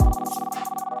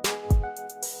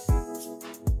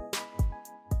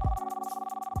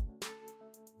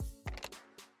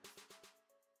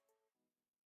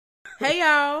Hey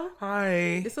y'all.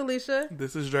 Hi. It's Alicia.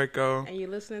 This is Draco. And you're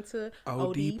listening to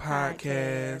OD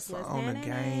Podcast on the happening?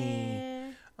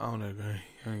 game. On the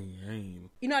game.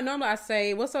 You know, normally I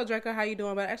say, what's up, Draco? How you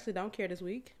doing? But I actually don't care this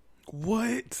week.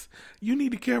 What? You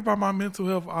need to care about my mental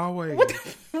health always.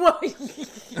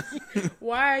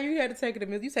 Why you had to take it a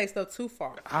minute? You take stuff too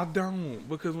far. I don't.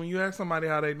 Because when you ask somebody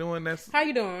how they doing, that's... How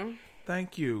you doing?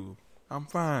 Thank you. I'm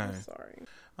fine. I'm sorry.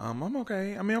 I'm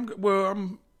okay. I mean,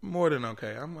 I'm more than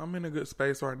okay. I'm in a good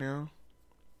space right now.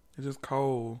 It's just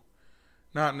cold.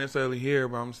 Not necessarily here,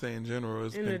 but I'm saying in general,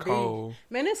 it's been cold.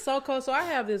 Man, it's so cold. So I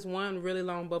have this one really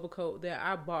long bubble coat that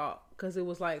I bought because it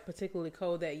was like particularly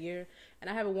cold that year, and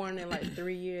I haven't worn it in like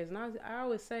 3 years. And I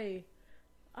always say,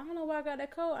 I don't know why I got that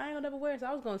coat. I ain't gonna never wear it. So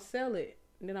I was gonna sell it,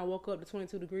 and then I woke up to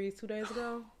 22 degrees 2 days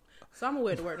ago. So I'm gonna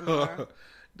wear it to work tomorrow.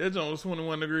 That joint was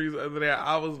 21 degrees the other day.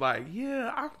 I was like,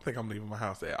 yeah, I don't think I'm leaving my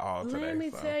house at all today. Let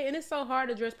me tell you, and it's so hard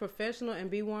to dress professional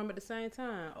and be warm at the same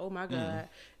time. Oh my God.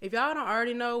 If y'all don't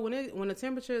already know, when the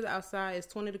temperature outside is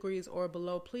 20 degrees or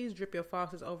below, please drip your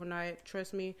faucets overnight.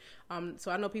 Trust me.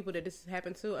 So I know people that this has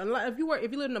happened to. And if you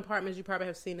live in apartments, you probably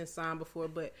have seen this sign before,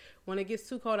 but when it gets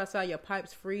too cold outside, your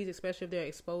pipes freeze, especially if they're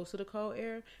exposed to the cold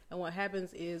air. And what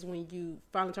happens is when you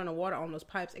finally turn the water on, those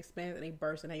pipes expand and they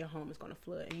burst, and then your home is going to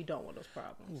flood, and you don't want those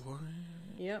problems. What?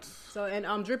 Yep. So,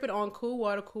 and drip it on cool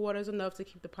water. Cool water is enough to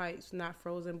keep the pipes not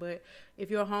frozen. But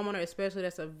if you're a homeowner, especially,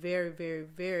 that's a very, very,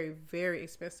 very, very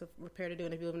expensive repair to do.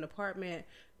 And if you live in an apartment,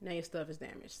 now your stuff is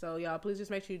damaged. So, y'all, please just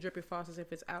make sure you drip your faucets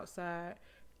if it's outside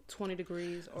 20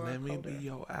 degrees or colder. Let me be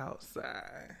your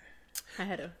outside. I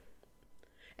had to.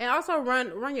 And also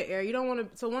run your air. You don't want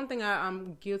to. So one thing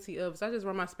I'm guilty of is I just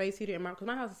run my space heater in because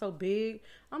my house is so big.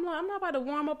 I'm like, I'm not about to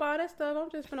warm up all that stuff. I'm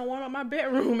just gonna warm up my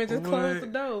bedroom and just close the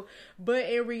door. But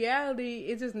in reality,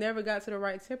 it just never got to the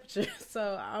right temperature.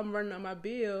 So I'm running on my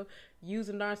bill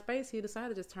using darn space heater. So I had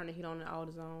to just turn the heat on in all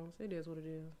the zones. It is what it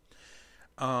is.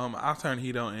 I turn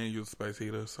heat on and use space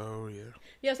heater, so yeah.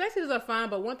 Yeah, space heaters are fine,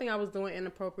 but one thing I was doing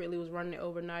inappropriately was running it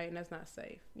overnight, and that's not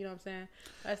safe. You know what I'm saying?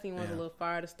 I just want a little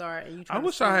fire to start, and you. I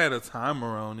wish I had a timer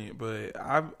on it, but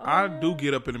I do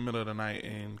get up in the middle of the night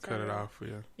and cut it off.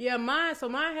 Yeah. Yeah, mine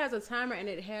has a timer, and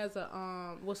it has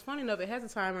a what's funny enough, it has a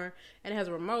timer and it has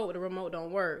a remote, but the remote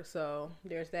don't work, so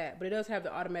there's that. But it does have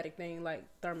the automatic thing like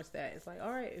thermostat. It's like, all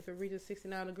right, if it reaches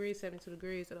 69 degrees, 72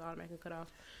 degrees, it'll automatically cut off.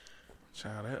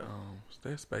 Child,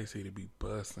 that space heater be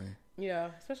busting. Yeah,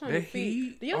 especially on your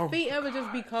feet. Do your feet ever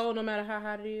just be cold no matter how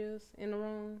hot it is in the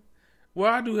room? Well,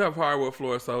 I do have hardwood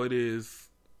floor, so it is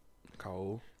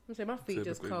cold. I'm saying my feet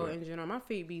just cold in general. My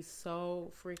feet be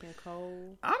so freaking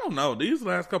cold. I don't know. These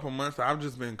last couple months, I've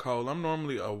just been cold. I'm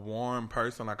normally a warm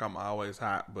person, like I'm always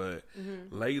hot, but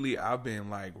lately I've been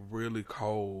like really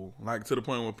cold, like to the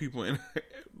point where people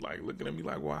like looking at me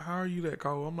like, "Well, how are you that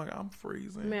cold?" I'm like, "I'm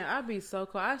freezing." Man, I be so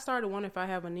cold. I started wondering if I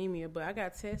have anemia, but I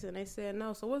got tested and they said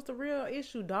no. So what's the real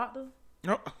issue, doctor?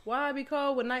 No. Why I be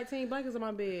cold with 19 blankets on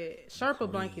my bed?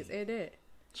 Sherpa blankets, at that.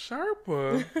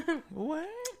 Sherpa? What?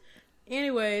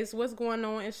 Anyways, what's going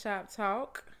on in Shop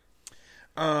Talk?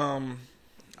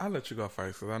 I'll let you go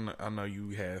first because I know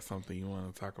you had something you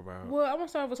want to talk about. Well, I want to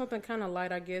start with something kind of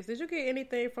light, I guess. Did you get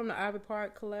anything from the Ivy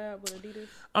Park collab with Adidas?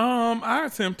 I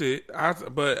attempted,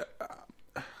 but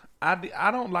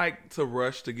I don't like to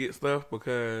rush to get stuff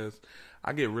because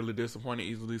I get really disappointed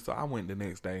easily. So I went the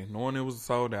next day, knowing it was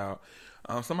sold out.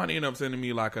 Somebody ended up sending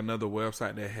me like another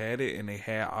website that had it, and they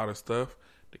had all the stuff.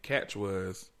 The catch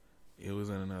was it was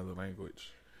in another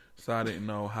language, so I didn't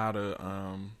know how to.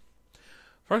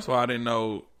 First of all, I didn't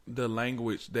know the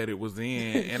language that it was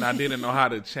in, and I didn't know how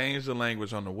to change the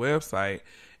language on the website,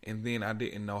 and then I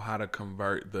didn't know how to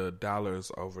convert the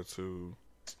dollars over to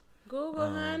Google,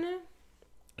 honey.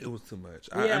 It was too much.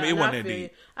 Yeah, I mean, it wasn't that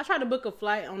deep. I tried to book a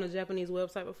flight on a Japanese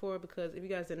website before because if you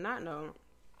guys did not know,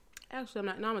 actually,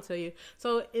 I'm going to tell you.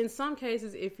 So, in some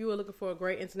cases, if you were looking for a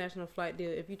great international flight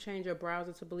deal, if you change your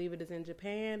browser to believe it is in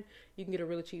Japan, you can get a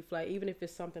really cheap flight, even if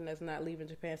it's something that's not leaving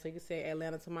Japan. So, you can say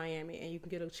Atlanta to Miami, and you can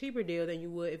get a cheaper deal than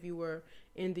you would if you were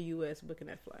in the U.S. booking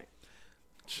that flight.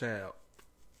 Child.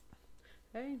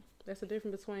 Hey, that's the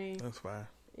difference between... That's fine.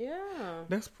 Yeah.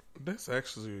 That's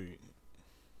actually...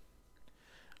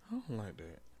 I don't like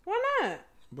that. Why not?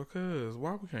 Because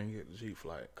why we can't get the cheap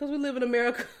flight? Because we live in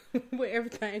America where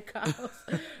everything costs.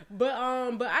 But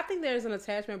I think there's an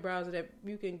attachment browser that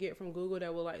you can get from Google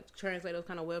that will like translate those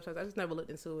kind of websites. I just never looked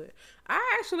into it.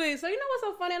 So you know what's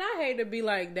so funny? And I hate to be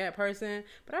like that person,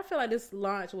 but I feel like this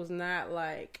launch was not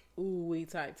like ooey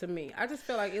type to me. I just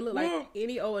feel like it looked like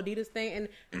any old Adidas thing.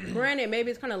 And granted, maybe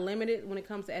it's kind of limited when it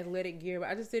comes to athletic gear, but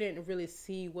I just didn't really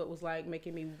see what was like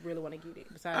making me really want to get it.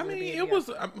 Besides, I mean, it was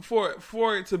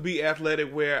for it to be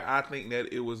athletic wear. I think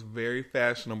that it was very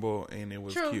fashionable and it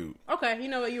was cute. Okay, you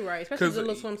know what? You're right, especially the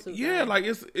little swimsuit. Yeah, thing. Like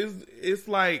it's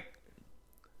like.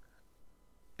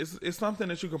 It's something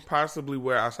that you can possibly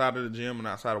wear outside of the gym and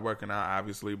outside of working out,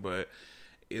 obviously, but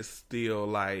it's still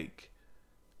like,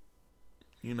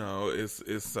 you know,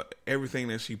 it's everything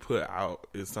that she put out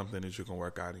is something that you can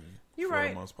work out in. You're right.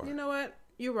 For the most part. You know what?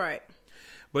 You're right.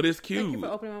 But it's cute. Thank you for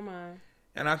opening my mind.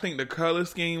 And I think the color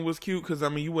scheme was cute because, I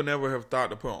mean, you would never have thought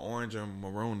to put orange and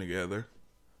maroon together.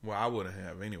 Well, I wouldn't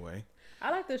have anyway. I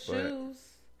like the shoes.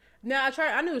 Now,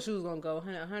 I knew the shoe was going to go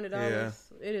 $100. Yeah.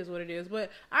 It is what it is.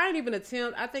 But I didn't even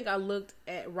attempt. I think I looked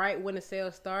at right when the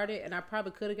sale started, and I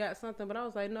probably could have got something, but I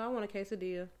was like, no, I want a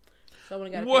quesadilla. So I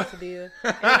went and got a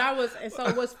quesadilla. And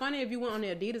so what's funny, if you went on the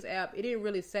Adidas app, it didn't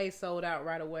really say sold out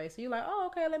right away. So you're like, oh,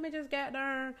 okay, let me just get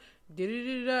darn.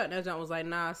 And that junk was like,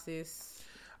 nah, sis.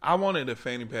 I wanted a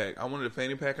fanny pack.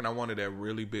 And I wanted that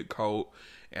really big coat.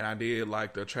 And I did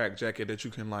like the track jacket that you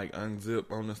can like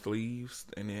unzip on the sleeves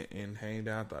and hang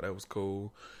down. I thought that was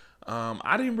cool.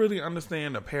 I didn't really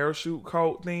understand the parachute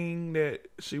coat thing that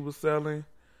she was selling.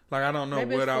 Like, I don't know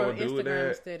what I would do with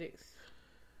that. Aesthetics.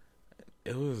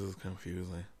 It was just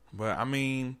confusing. But I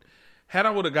mean, had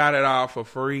I would have got it all for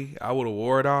free, I would have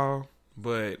wore it all.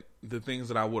 But the things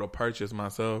that I would have purchased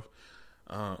myself,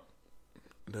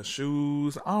 the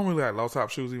shoes, I don't really like low top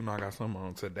shoes, even though I got some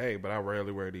on today, but I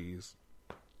rarely wear these.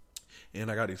 And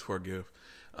I got these for a gift.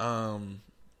 I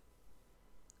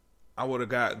would have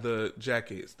got the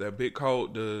jackets, the big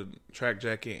coat, the track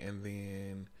jacket, and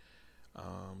then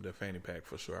the fanny pack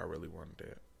for sure. I really wanted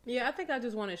that. Yeah, I think I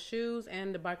just wanted shoes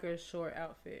and the biker short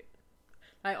outfit.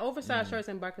 Like, oversized shirts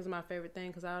and bikers are my favorite thing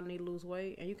because I need to lose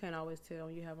weight. And you can't always tell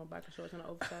when you have on biker shorts and an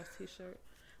oversized t-shirt.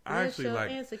 I actually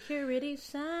like insecurity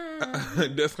shine.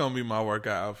 That's going to be my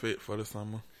workout outfit for the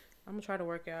summer. I'm going to try to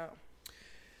work out.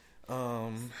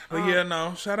 But yeah,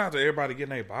 no, shout out to everybody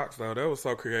getting a box though. That was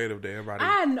so creative to everybody.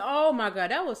 Oh my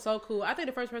god, that was so cool. I think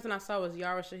the first person I saw was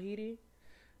Yara Shahidi.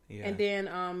 Yeah. And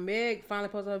then Meg finally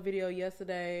posted her video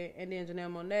yesterday, and then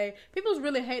Janelle Monáe. People was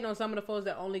really hating on some of the folks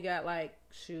that only got like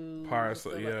shoes.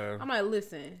 Parcel, yeah. I'm like,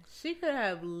 listen, she could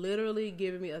have literally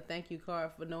given me a thank you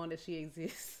card for knowing that she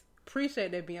exists.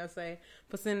 Appreciate that, Beyonce,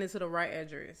 for sending it to the right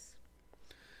address.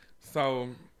 So,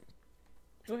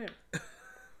 go ahead.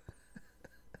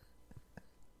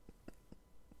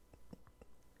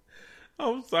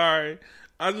 I'm sorry.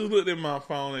 I just looked at my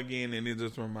phone again and it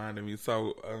just reminded me.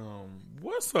 So,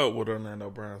 what's up with Orlando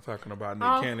Brown talking about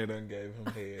Nick Cannon and gave him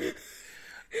head?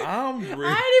 I ain't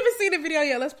even seen the video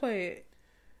yet. Let's play it.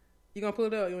 You gonna pull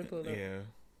it up? You want to pull it up? Yeah.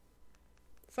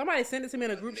 Somebody sent it to me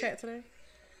in a group chat today.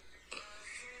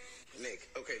 Nick,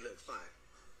 okay, look, fine,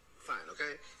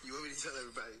 okay? You want me to tell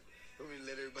everybody? You want me to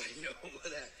let everybody know what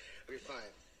that? Okay,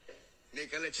 fine.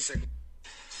 Nick, I'll let you suck.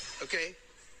 Okay?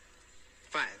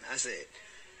 Fine, I said.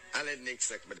 I let Nick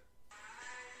suck my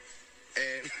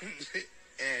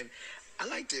and I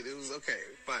liked it. It was okay.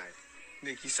 Fine.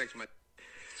 Nick, you sucked my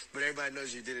but everybody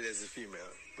knows you did it as a female.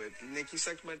 But Nick, you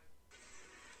sucked my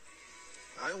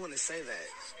I don't want to say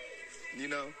that. You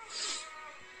know?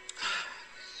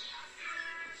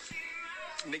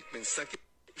 Nick been sucking.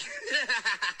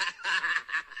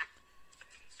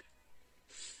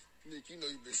 Nick, you know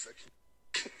you been sucking.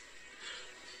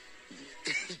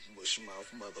 You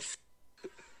mushmouth motherfucker.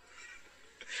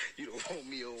 You don't want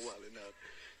me on wildin' out.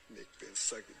 Nick been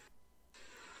sucking.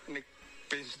 Nick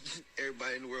been,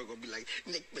 everybody in the world gonna be like,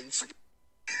 Nick been sucking.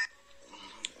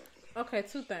 Okay,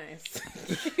 two things.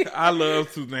 I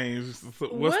love two things.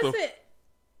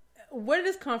 Where did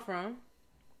this come from?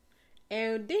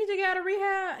 And did you get a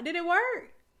rehab? Did it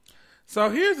work? So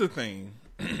here's the thing.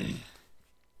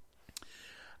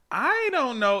 I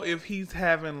don't know if he's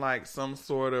having like some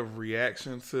sort of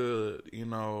reaction to, you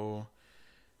know,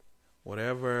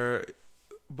 whatever,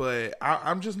 but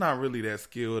I'm just not really that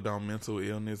skilled on mental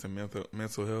illness and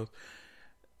mental health.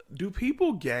 Do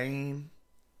people gain?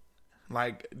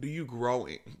 Like, do you grow?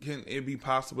 Can it be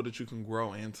possible that you can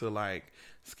grow into like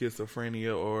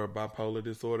schizophrenia or bipolar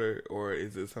disorder, or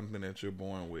is it something that you're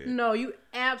born with? No, you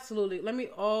absolutely.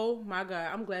 Oh my God,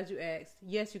 I'm glad you asked.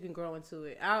 Yes, you can grow into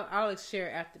it. I'll share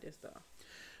after this though.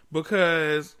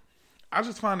 Because I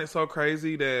just find it so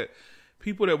crazy that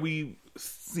people that we've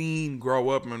seen grow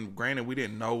up, and granted, we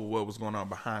didn't know what was going on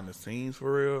behind the scenes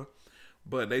for real,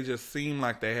 but they just seem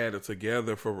like they had it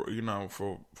together for, you know,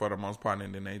 for the most part,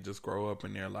 and then they just grow up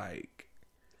and they're like...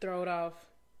 Throw it off.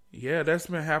 Yeah, that's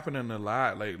been happening a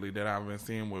lot lately that I've been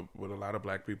seeing with a lot of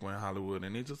black people in Hollywood,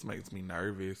 and it just makes me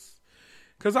nervous.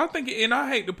 Because I think, and I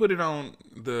hate to put it on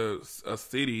a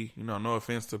city, you know, no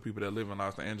offense to people that live in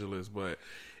Los Angeles, but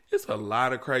it's a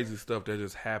lot of crazy stuff that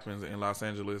just happens in Los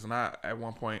Angeles. And at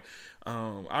one point,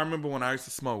 I remember when I used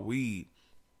to smoke weed,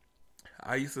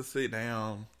 I used to sit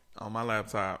down on my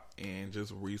laptop and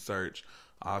just research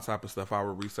all type of stuff. I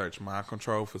would research mind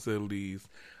control facilities.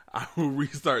 I would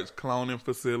research cloning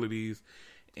facilities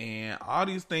and all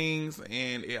these things,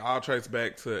 and it all traces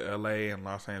back to LA and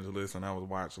Los Angeles, and I would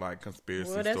watch like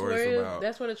conspiracy stories about.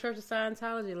 That's where the Church of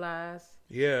Scientology lies.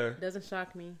 Yeah. Doesn't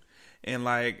shock me. And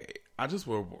like I just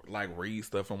would like read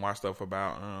stuff and watch stuff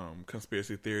about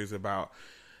conspiracy theories about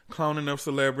cloning of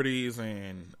celebrities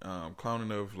and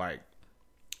cloning of like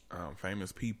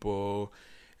famous people.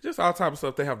 Just all type of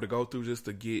stuff they have to go through just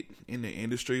to get in the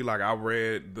industry. Like I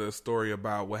read the story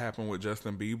about what happened with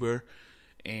Justin Bieber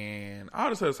and all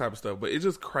this other type of stuff. But it's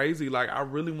just crazy. Like I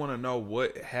really want to know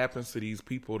what happens to these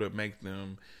people to make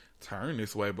them turn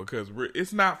this way, because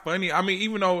it's not funny. I mean,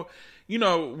 even though, you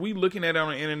know, we looking at it on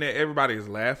the internet, everybody's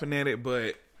laughing at it,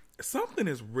 but something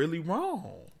is really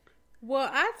wrong. Well,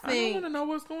 I think I want to know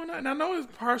what's going on. And I know it's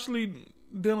partially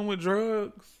dealing with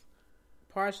drugs.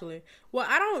 Partially. Well,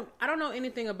 I don't know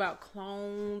anything about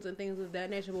clones and things of that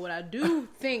nature, but what I do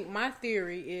think, my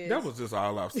theory is... That was just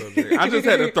all off subject. I just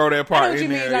had to throw that part in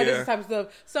there. Like this type of stuff.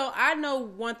 So I know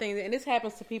one thing, and this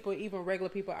happens to people, even regular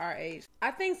people our age.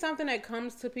 I think something that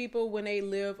comes to people when they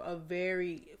live a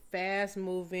very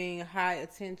fast-moving,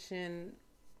 high-attention,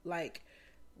 like...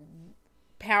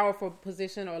 powerful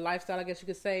position or lifestyle, I guess you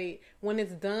could say, when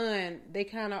it's done, they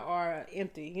kind of are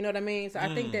empty. You know what I mean? So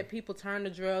I think that people turn to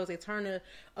drugs, they turn to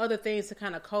other things to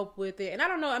kind of cope with it. And I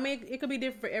don't know, I mean, it could be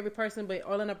different for every person, but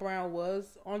Orlando Brown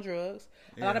was on drugs.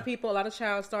 Yeah. A lot of people, a lot of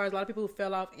child stars, a lot of people who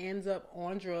fell off ends up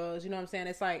on drugs. You know what I'm saying?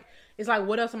 It's like,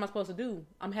 what else am I supposed to do?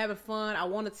 I'm having fun. I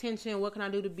want attention. What can I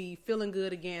do to be feeling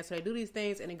good again? So they do these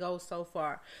things and it goes so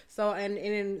far. So,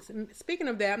 and speaking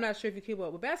of that, I'm not sure if you keep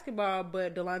up with basketball,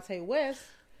 but Delonte West.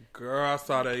 Girl, I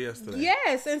saw that yesterday.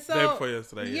 Yes, and so... Day before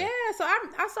yesterday, yeah. So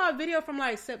I saw a video from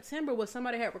like September where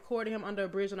somebody had recorded him under a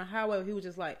bridge on a highway where he was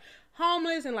just like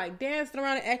homeless and like dancing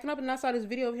around and acting up, and I saw this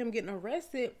video of him getting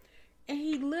arrested, and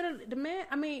he literally, the man,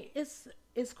 I mean, it's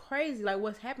crazy, like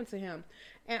what's happened to him.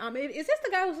 And is this the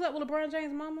guy who slept with LeBron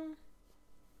James' mama?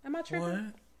 Am I tripping?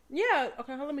 What? Yeah,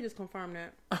 okay, let me just confirm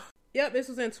that. Yep, this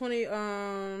was in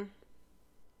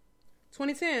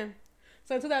 2010.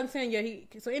 So in 2010, yeah,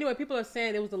 so anyway, people are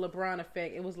saying it was the LeBron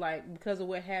effect. It was like because of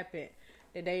what happened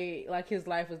that they, like, his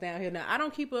life was downhill. Now, I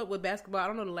don't keep up with basketball. I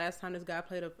don't know the last time this guy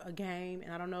played a game,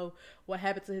 and I don't know what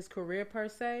happened to his career per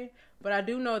se, but I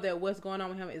do know that what's going on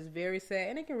with him is very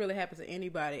sad, and it can really happen to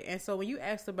anybody. And so when you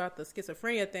asked about the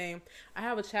schizophrenia thing, I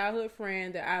have a childhood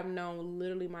friend that I've known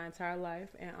literally my entire life,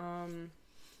 and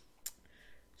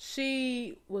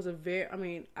she was I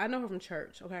know her from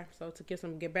church, okay? So to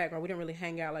get background, we didn't really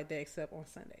hang out like that except on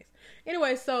Sundays.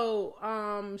 Anyway, so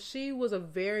she was a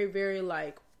very, very,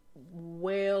 like,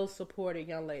 well-supported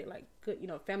young lady, like, good, you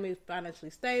know, family financially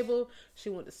stable. She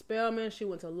went to Spelman, she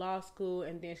went to law school,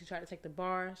 and then she tried to take the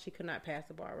bar. She could not pass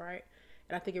the bar, right?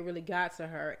 And I think it really got to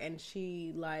her, and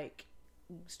she, like,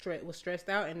 was stressed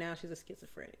out, and now she's a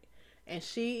schizophrenic. And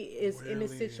she is in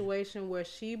this situation where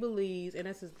she believes, and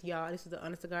this is the honest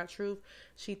to God truth,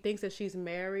 she thinks that she's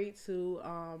married to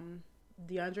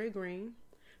DeAndre Green.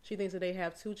 She thinks that they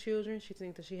have 2 children. She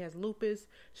thinks that she has lupus.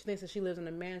 She thinks that she lives in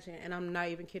a mansion. And I'm not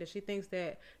even kidding. She thinks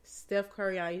that Steph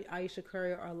Curry and Aisha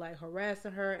Curry are like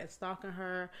harassing her and stalking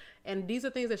her. And these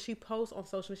are things that she posts on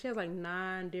social media. She has like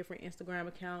 9 different Instagram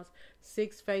accounts,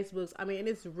 6 Facebooks. I mean, and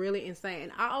it's really insane.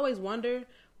 And I always wonder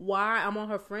why I'm on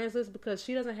her friends list, because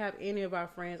she doesn't have any of our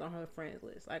friends on her friends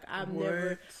list. Like I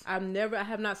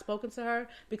have not spoken to her,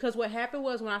 because what happened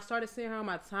was when I started seeing her on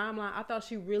my timeline, I thought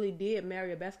she really did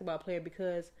marry a basketball player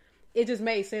because it just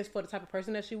made sense for the type of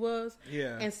person that she was.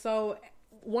 Yeah. And so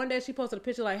one day she posted a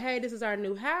picture like, "Hey, this is our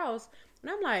new house."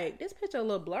 And I'm like, this picture a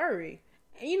little blurry.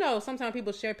 And you know, sometimes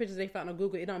people share pictures they found on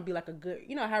Google. It don't be like a good,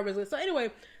 you know, high resolution. So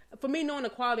anyway, for me knowing the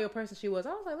quality of person she was, I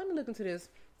was like, let me look into this.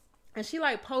 And she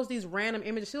like posts these random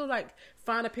images. She'll like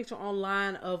find a picture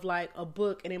online of like a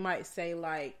book, and it might say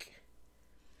like,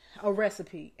 a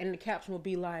recipe, and the caption will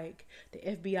be like, the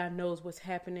FBI knows what's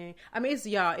happening. I mean, it's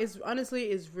y'all. It's honestly,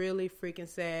 it's really freaking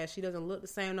sad. She doesn't look the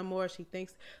same no more. She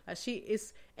thinks like she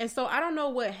is, and so I don't know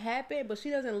what happened, but she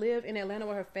doesn't live in Atlanta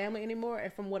with her family anymore.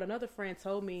 And from what another friend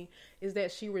told me, is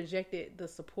that she rejected the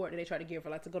support that they tried to give her,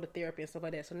 like to go to therapy and stuff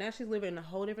like that. So now she's living in a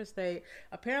whole different state,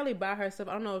 apparently by herself.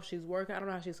 I don't know if she's working. I don't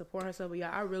know how she's supporting herself, but yeah,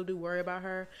 I really do worry about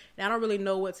her, and I don't really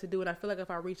know what to do. And I feel like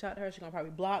if I reach out to her, she's gonna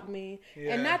probably block me.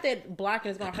 Yeah. And not that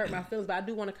blocking is gonna hurt my feelings, but I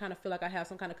do want to kind of feel like I have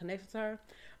some kind of connection to her.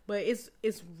 But it's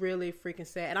really freaking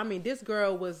sad. And I mean, this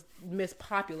girl was Miss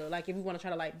Popular. Like, if you want to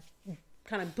try to like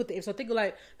kind of put the, so think of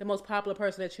like the most popular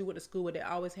person that you went to school with that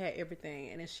always had everything,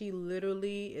 and then she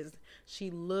literally she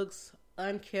looks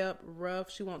unkept,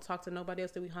 rough. She won't talk to nobody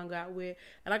else that we hung out with.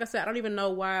 And like I said, I don't even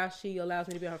know why she allows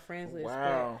me to be on her friends list.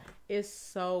 Wow. But it's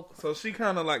so she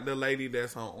kind of like the lady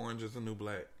that's on Orange is the New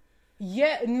Black.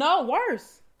 Yeah, no,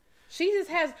 worse. She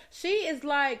is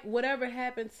like whatever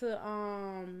happened to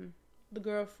the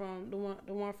girl from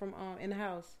the one from In the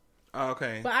House. Oh,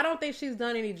 okay. But I don't think she's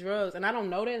done any drugs, and I don't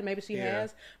know that. Maybe she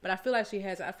has, but I feel like she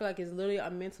has. I feel like it's literally a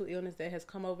mental illness that has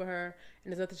come over her,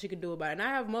 and there's nothing she can do about it. And I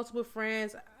have multiple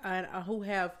friends who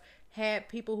have had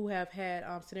people who have had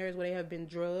scenarios where they have been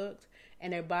drugged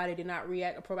and their body did not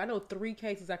react appropriately. I know 3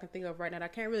 cases I can think of right now. I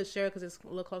can't really share because it's a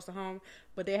little close to home,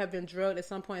 but they have been drugged at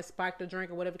some point, spiked a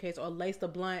drink or whatever case, or laced a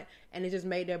blunt, and it just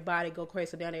made their body go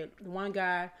crazy. So down there, one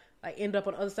guy like ended up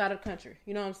on the other side of the country.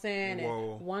 You know what I'm saying?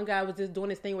 Whoa. And one guy was just doing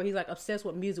this thing where he's like obsessed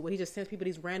with music, where he just sends people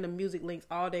these random music links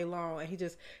all day long, and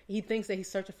he thinks that he's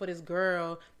searching for this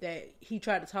girl that he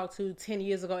tried to talk to 10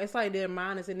 years ago. It's like their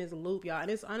mind is in this loop, y'all,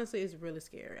 and it's really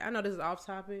scary. I know this is off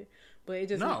topic, but it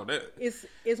just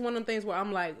it's one of them things where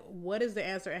I'm like, what is the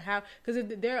answer, and how? Because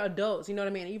they're adults, you know what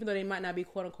I mean? Even though they might not be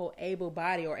quote unquote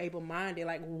able-bodied or able-minded,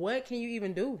 like what can you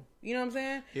even do? You know what I'm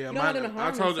saying? Yeah,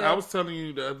 I was telling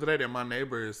you the other day that my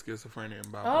neighbor is schizophrenic and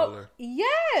bipolar. Oh,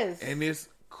 yes. And it's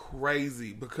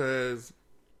crazy because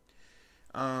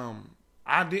I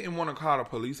didn't want to call the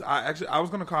police. I was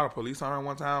going to call the police on her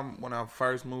one time when I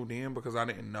first moved in because I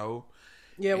didn't know.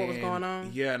 Yeah, what was going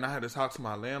on? Yeah, and I had to talk to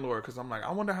my landlord because I'm like,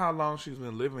 I wonder how long she's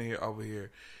been living over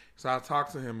here. So I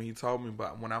talked to him and he told me,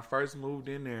 but when I first moved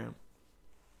in there,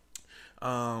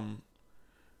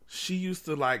 she used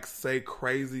to like say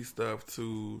crazy stuff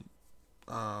to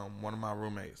one of my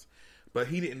roommates, but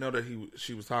he didn't know that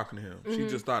she was talking to him. Mm-hmm. She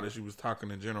just thought that she was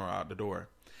talking in general out the door.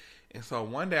 And so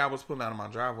one day I was pulling out of my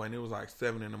driveway and it was like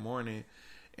 7 a.m.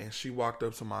 and she walked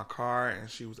up to my car and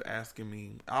she was asking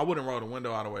me. I wouldn't roll the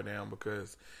window all the way down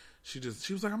because she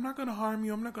was like, I'm not gonna harm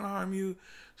you. I'm not gonna harm you.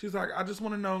 She's like, I just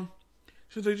want to know.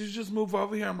 She was like, did you just move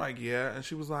over here? I'm like, yeah. And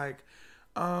she was like,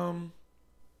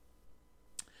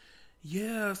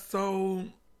 yeah, so,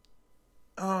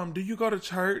 do you go to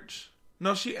church?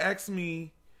 No, she asked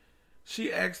me,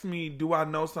 do I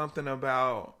know something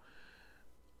about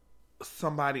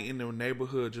somebody in the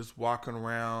neighborhood just walking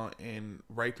around and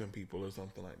raping people or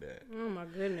something like that? Oh my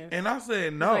goodness. And I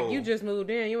said, no. Like, you just moved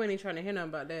in. You ain't even trying to hear nothing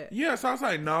about that. Yeah, so I was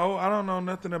like, no, I don't know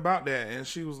nothing about that. And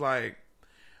she was like,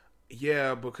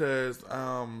 yeah, because,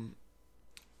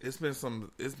 It's been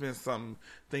some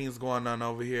things going on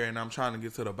over here, and I'm trying to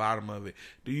get to the bottom of it.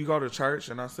 Do you go to church?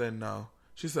 And I said no.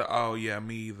 She said, oh yeah,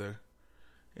 me either.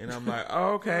 And I'm like,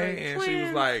 oh, okay. Like, and she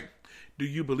was like, do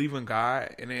you believe in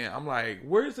God? And then I'm like,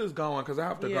 where is this going? Because I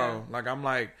have to go. Like, I'm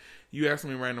like, you ask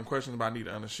me random questions, but I need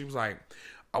to understand. She was like,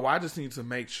 oh, I just need to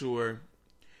make sure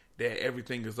that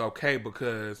everything is okay,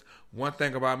 because one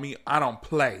thing about me, I don't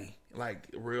play like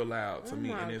real loud to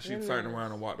me. And then she turned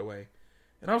around and walked away.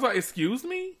 And I was like, excuse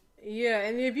me? Yeah,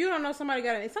 and if you don't know somebody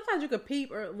got it, sometimes you could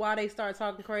peep while they start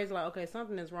talking crazy, like, okay,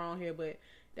 something is wrong here, but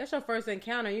that's your first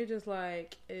encounter. You're just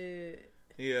like,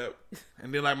 Yeah.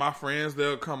 And then, like, my friends,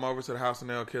 they'll come over to the house and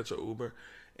they'll catch an Uber.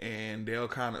 And they'll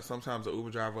sometimes the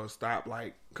Uber driver will stop,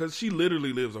 like, because she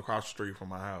literally lives across the street from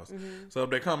my house. Mm-hmm. So if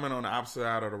they come in on the opposite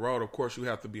side of the road, of course you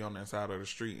have to be on that side of the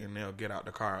street, and they'll get out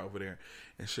the car over there.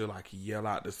 And she'll, like, yell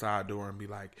out the side door and be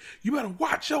like, you better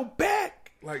watch your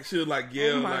back. Like, she'll, like,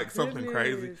 yell, like, something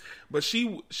crazy. But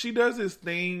she does this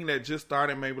thing that just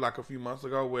started maybe, like, a few months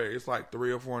ago where it's, like,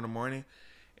 3 or 4 in the morning.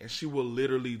 And she will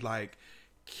literally, like,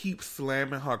 keep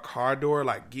slamming her car door,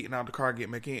 like, getting out the car,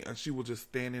 getting back in. And she will just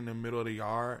stand in the middle of the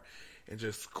yard and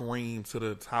just scream to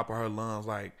the top of her lungs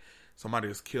like somebody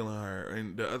is killing her.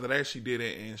 And the other day she did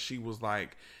it, and she was,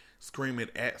 like, screaming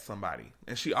at somebody.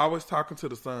 And she always talking to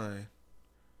the sun.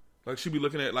 Like, she be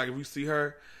looking at, like, if you see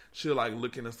her, she'll, like,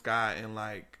 look in the sky and,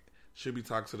 like, she'll be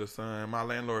talking to the sun. My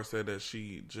landlord said that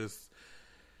she just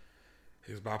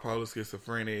is bipolar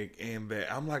schizophrenic, and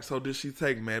that I'm like, so does she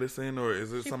take medicine, or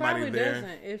is there somebody there?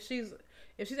 Doesn't.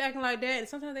 if she's acting like that,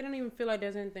 sometimes they don't even feel like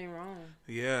there's anything wrong.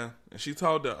 Yeah, and she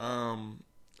told the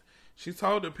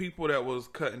people that was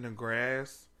cutting the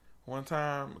grass one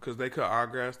time, because they cut our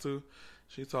grass too.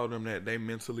 She told them that they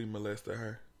mentally molested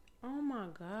her. Oh my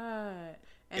God.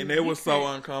 And they were so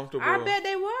uncomfortable. I bet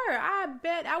they were. I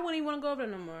bet I wouldn't even want to go over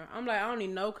there no more. I'm like, I don't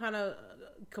need no kind of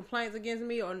complaints against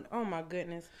me, or oh my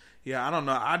goodness. Yeah, I don't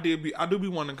know. I do be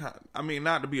wanting. I mean,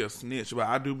 not to be a snitch, but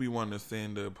I do be wanting to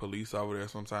send the police over there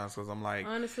sometimes, because I'm like,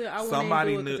 honestly, I wouldn't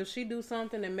even do it, because if she do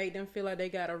something and make them feel like they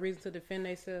got a reason to defend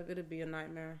themselves, it'd be a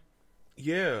nightmare.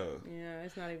 Yeah. Yeah,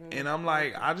 it's not even. And I'm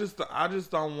like, I just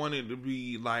don't want it to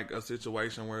be like a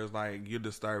situation where it's like you're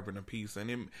disturbing the peace,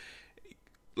 and it,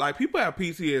 like, people have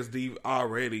PTSD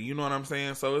already. You know what I'm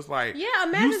saying? So it's like, yeah,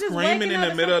 imagine you just screaming in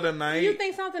the middle of the night. You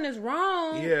think something is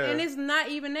wrong, yeah, and it's not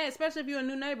even that. Especially if you're a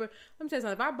new neighbor. Let me tell you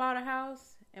something. If I bought a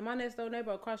house and my next door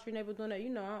neighbor or cross street neighbor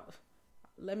doing that,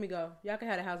 let me go. Y'all can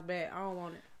have the house back. I don't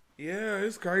want it. Yeah,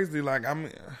 it's crazy. Like, I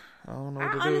don't know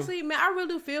what to honestly, do. man, I really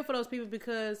do feel for those people,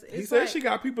 because it's he said she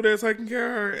got people that taking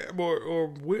care of her or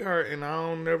with her, and I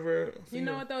don't never. You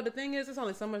know what though? The thing is, it's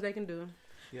only so much they can do.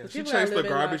 Yeah, she chased the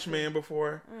garbage man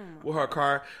before with her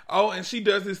car. Oh, and she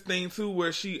does this thing too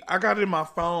where I got it in my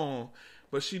phone,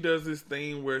 but she does this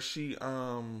thing where she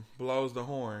blows the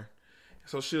horn.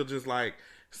 So she'll just like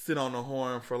sit on the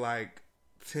horn for like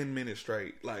 10 minutes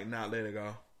straight, like not let it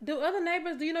go. Do you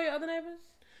know your other neighbors?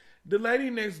 The lady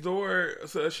next door,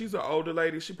 so she's an older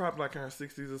lady. She probably like in her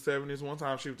 60s or 70s. One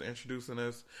time she was introduce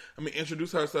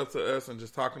herself to us and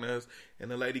just talking to us.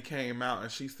 And the lady came out and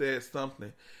she said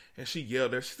something. And she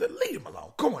yelled at her. She said, "Leave him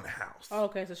alone. Go in the house." Oh,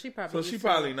 okay, so she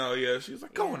probably know. Yeah, she was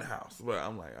like, "Go in the house." But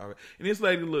I'm like, all right. And this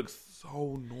lady looks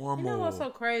so normal. You know what's so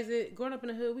crazy? Growing up in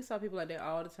the hood, we saw people like that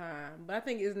all the time. But I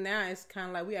think it's kind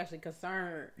of like we actually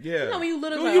concerned. Yeah. You know, when you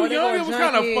little, like, young, it was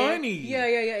kind of funny. Yeah,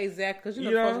 exactly.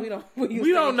 Because folks,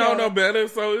 we don't know no better,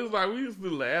 so it's like we used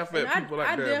to laugh at people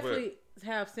like that. I definitely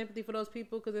have sympathy for those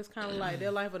people, because it's kind of like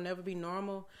their life will never be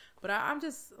normal. But I'm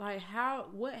just like,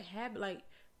 what happened? Like,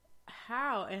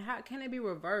 how can it be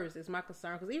reversed is my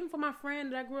concern. Because even for my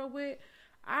friend that I grew up with,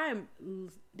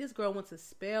 this girl went to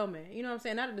Spelman. You know what I'm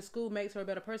saying? Not that the school makes her a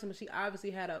better person, but she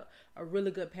obviously had a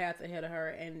really good path ahead of her.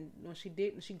 And when she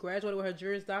graduated with her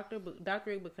Juris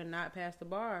Doctorate, but could not pass the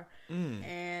bar.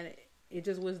 And it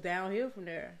just was downhill from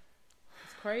there.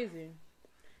 It's crazy.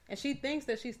 And she thinks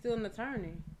that she's still an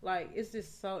attorney. Like, it's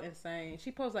just so insane.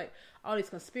 She posts like all these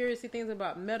conspiracy things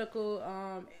about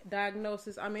medical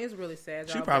diagnosis. I mean, it's really sad.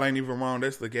 She probably ain't even wrong.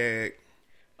 That's the gag.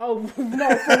 Oh,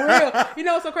 no, for real. You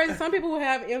know, it's so crazy. Some people who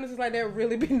have illnesses like that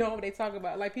really be knowing what they talking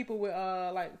about. Like people with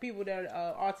like people that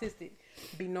are autistic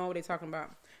be knowing what they talking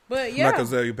about. But yeah, like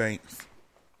Azealia Banks.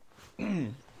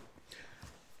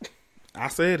 I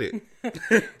said it.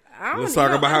 Let's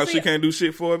talk about how she can't do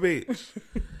shit for a bitch.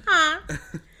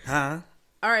 Huh?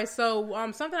 All right,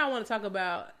 so something I want to talk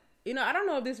about. You know, I don't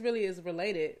know if this really is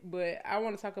related, but I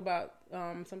want to talk about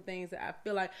some things that I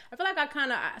feel like I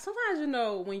kind of sometimes, you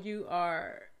know, when you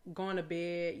are going to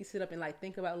bed, you sit up and like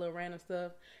think about little random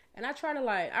stuff. And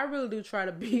I really do try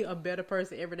to be a better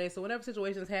person every day. So whenever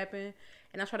situations happen,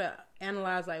 and I try to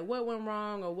analyze like what went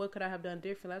wrong or what could I have done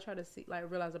differently, I try to see, like,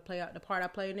 realize the part I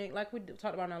played in it, like we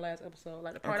talked about in our last episode,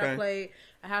 like the part I played,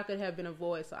 how could it have been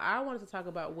avoided. So I wanted to talk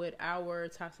about what our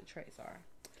toxic traits are.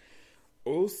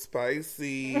 Oh,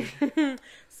 spicy.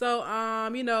 So,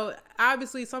 you know,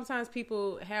 obviously sometimes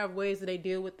people have ways that they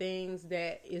deal with things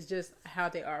that is just how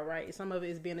they are, right? Some of it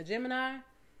is being a Gemini.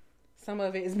 Some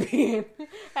of it is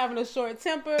having a short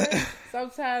temper.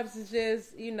 Sometimes it's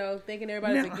just, you know, thinking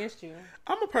everybody's against you.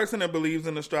 I'm a person that believes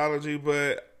in astrology,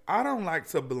 but I don't like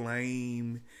to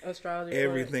blame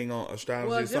everything on astrology.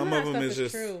 Well, some of them is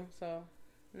just true. So,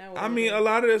 I mean, a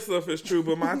lot of that stuff is true,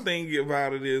 but my thing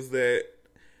about it is that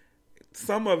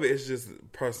some of it is just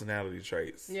personality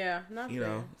traits. Yeah, you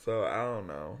know. So I don't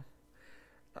know.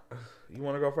 You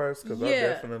want to go first? Because I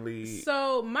definitely...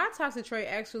 So, my toxic trait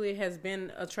actually has been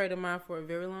a trait of mine for a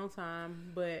very long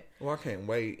time, but... Well, I can't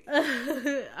wait.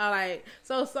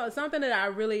 So something that I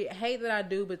really hate that I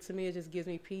do, but to me it just gives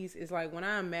me peace, is like when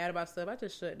I'm mad about stuff, I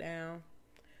just shut down.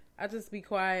 I just be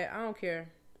quiet. I don't care.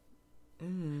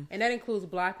 And that includes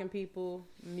blocking people,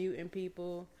 muting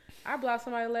people. I blocked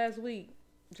somebody last week.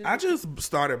 I just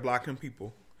started blocking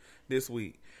people this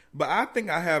week. But I think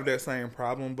I have that same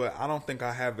problem, but I don't think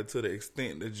I have it to the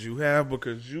extent that you have,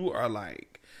 because you are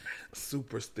like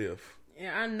super stiff.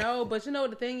 Yeah, I know, but you know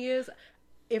what the thing is?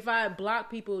 if I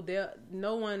block people,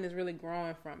 no one is really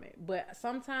growing from it. But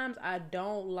sometimes I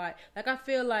don't like I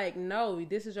feel like, no,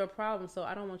 this is your problem, so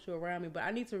I don't want you around me. But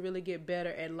I need to really get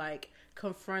better at like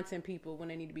confronting people when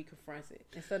they need to be confronted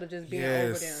instead of just being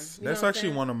over them. That's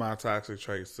actually one of my toxic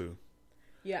traits too.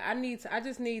 Yeah, I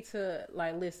just need to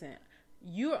like, listen,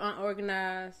 you're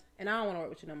unorganized and I don't want to work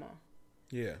with you no more.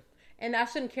 Yeah. And I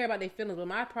shouldn't care about their feelings, but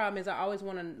my problem is I always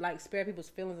want to like spare people's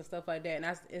feelings and stuff like that,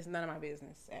 and it's none of my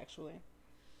business actually.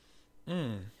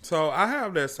 So I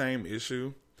have that same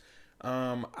issue.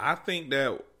 I think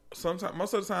that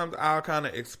most of the times I'll kind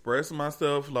of express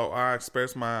myself, like I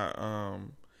express my,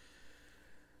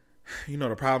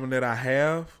 the problem that I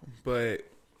have, but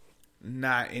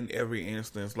not in every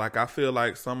instance. Like I feel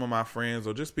like some of my friends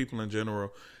or just people in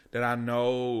general that I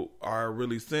know are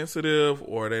really sensitive,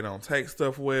 or they don't take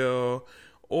stuff well,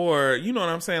 or you know what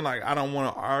I'm saying? Like I don't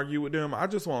want to argue with them. I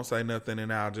just won't say nothing,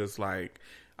 and I just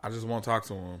won't talk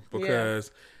to them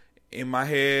because in my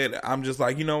head I'm just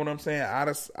like, you know what I'm saying? Out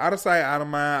of sight, out of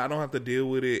mind. I don't have to deal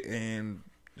with it and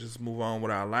just move on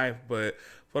with our life. But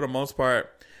for the most part,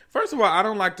 first of all, I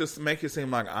don't like to make it seem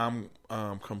like I'm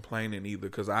complaining either,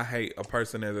 because I hate a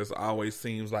person that just always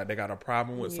seems like they got a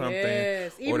problem with something.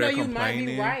 Yes, even though you might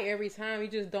be right every time, you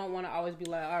just don't want to always be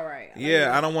like, all right.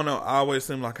 I don't want to always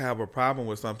seem like I have a problem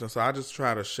with something, so I just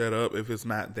try to shut up if it's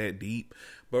not that deep.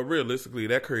 But realistically,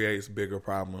 that creates bigger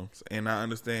problems. And I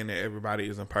understand that everybody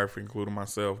isn't perfect, including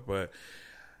myself, but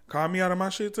call me out of my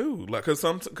shit too. Like,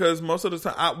 cause most of the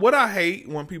time, what I hate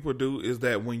when people do is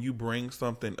that when you bring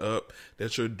something up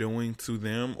that you're doing to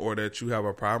them or that you have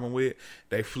a problem with,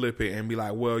 they flip it and be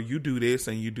like, well, you do this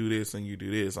and you do this and you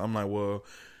do this. I'm like, well,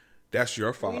 that's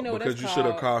your fault, because you should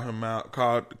have called him out,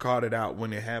 called it out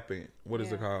when it happened. What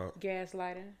is it called?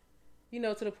 Gaslighting.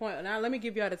 To the point. Now, let me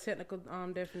give y'all the technical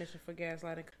definition for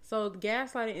gaslighting. So,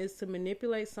 gaslighting is to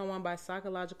manipulate someone by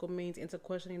psychological means into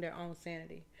questioning their own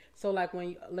sanity. So, like,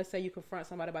 let's say you confront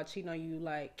somebody about cheating on you,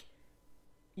 like,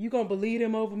 you gonna believe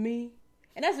them over me?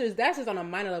 And that's just on a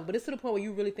minor level, but it's to the point where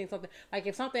you really think something, like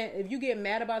if you get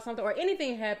mad about something or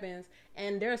anything happens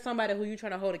and there's somebody who you're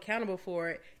trying to hold accountable for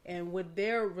it, and with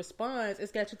their response,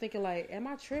 it's got you thinking like, am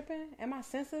I tripping? Am I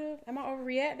sensitive? Am I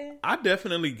overreacting? I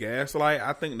definitely gaslight.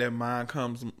 I think that mine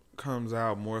comes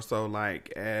out more so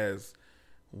like as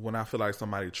when I feel like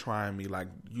somebody trying me, like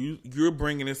you're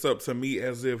bringing this up to me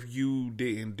as if you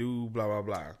didn't do blah, blah,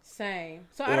 blah. Same.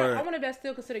 So I wonder if that's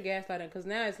still considered gaslighting, because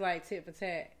now it's like tit for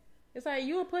tat. It's like,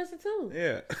 you a pussy too.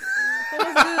 Yeah. So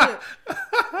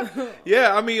it's good.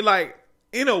 Yeah, I mean, like,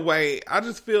 in a way, I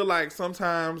just feel like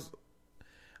sometimes,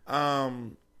 I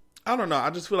don't know, I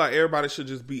just feel like everybody should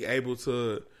just be able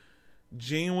to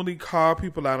genuinely call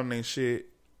people out on their shit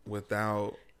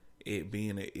without it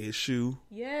being an issue.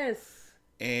 Yes.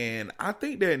 And I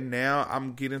think that now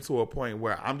I'm getting to a point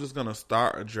where I'm just going to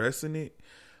start addressing it,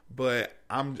 but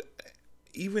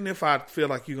even if I feel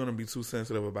like you're going to be too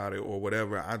sensitive about it or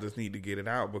whatever, I just need to get it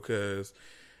out, because,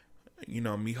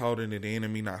 me holding it in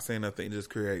and me not saying nothing just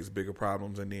creates bigger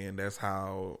problems, and then that's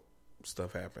how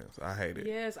stuff happens. I hate it.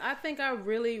 Yes, I think I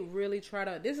really, really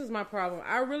this is my problem.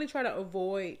 I really try to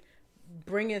avoid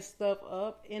bringing stuff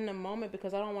up in the moment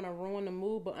because I don't want to ruin the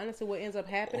mood, but honestly what ends up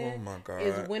happening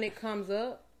is when it comes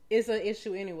up, it's an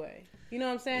issue anyway. You know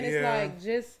what I'm saying? It's like,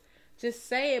 just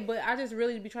say it, but I just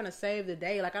really be trying to save the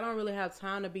day. Like, I don't really have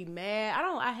time to be mad.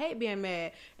 I hate being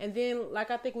mad. And then,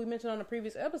 like I think we mentioned on the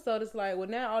previous episode, it's like, well,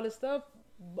 now all this stuff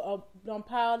done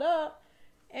piled up,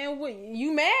 and what,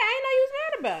 you mad? I ain't know you was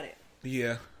mad about it.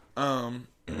 Yeah. I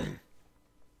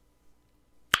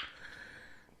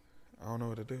don't know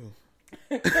what to do.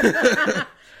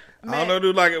 I don't know,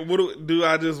 dude. Like, do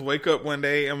I just wake up one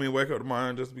day? Wake up tomorrow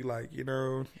and just be like,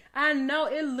 I know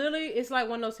it's like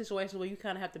one of those situations where you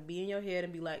kind of have to be in your head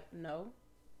and be like, no,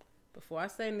 before I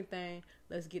say anything,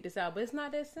 let's get this out. But it's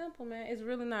not that simple, man. It's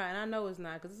really not, and I know it's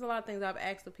not, because there's a lot of things I've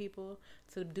asked the people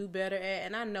to do better at,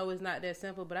 and I know it's not that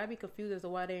simple. But I be confused as to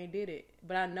why they ain't did it.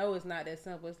 But I know it's not that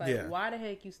simple. It's like, why the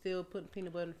heck you still putting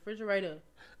peanut butter in the refrigerator?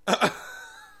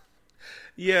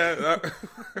 Yeah.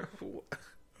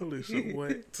 Alicia,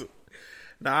 what?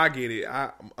 Nah, I get it.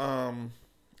 I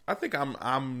think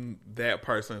I'm that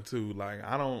person too. Like,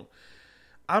 I'm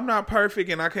not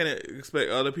perfect, and I can't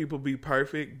expect other people to be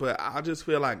perfect, but I just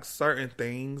feel like certain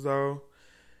things, though,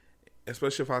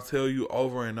 especially if I tell you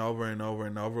over and over and over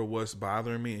and over what's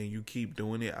bothering me and you keep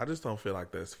doing it, I just don't feel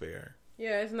like that's fair.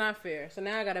 Yeah, it's not fair. So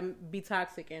now I gotta be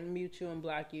toxic and mute you and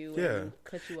block you and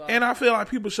cut you off. And I feel like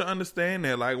people should understand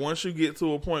that. Like, once you get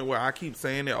to a point where I keep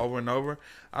saying it over and over,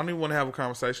 I don't even want to have a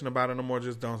conversation about it no more.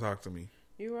 Just don't talk to me.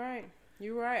 You're right.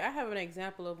 You're right. I have an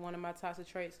example of one of my toxic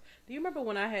traits. Do you remember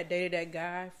when I had dated that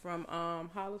guy from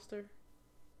Hollister?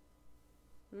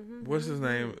 What's his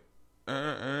name?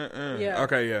 Yeah.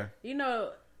 Okay, yeah. You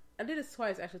know, I did this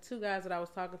twice, actually. 2 guys that I was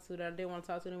talking to that I didn't want to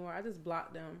talk to anymore, I just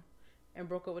blocked them and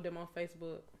broke up with them on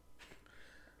Facebook.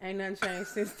 Ain't nothing changed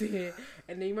since then.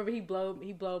 And then you remember he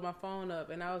blowed my phone up,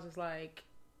 and I was just like,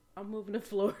 I'm moving to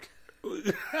Florida. And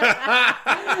then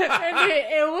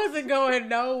it wasn't going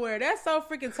nowhere. That's so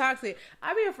freaking toxic.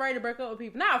 I be afraid to break up with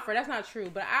people. Not afraid, that's not true.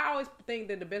 But I always think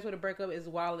that the best way to break up is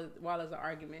while it's an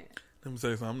argument. Let me say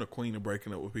something. I'm the queen of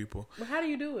breaking up with people. But how do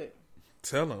you do it?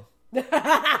 Tell them.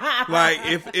 Like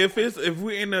if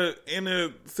we're in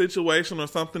a situation or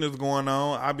something is going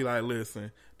on, I'll be like,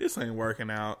 listen, this ain't working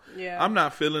out. Yeah. I'm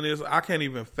not feeling this. I can't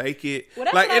even fake it. Well,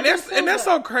 that's like, what and that's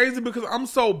so crazy because I'm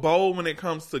so bold when it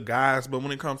comes to guys, but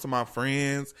when it comes to my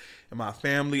friends and my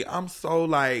family, I'm so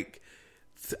like,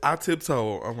 I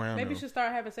tiptoe around. Maybe them. you should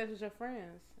start having sex with your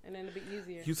friends, and then it'll be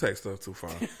easier. You take stuff too far.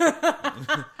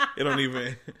 It don't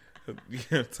even.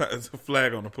 It's a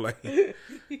flag on the play.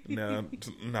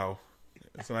 No.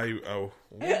 It's not you. Oh,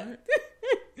 what?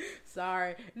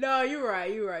 Sorry. No, you're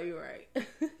right.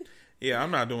 Yeah, I'm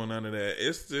not doing none of that.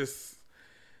 It's just,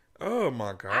 oh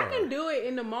my God. I can do it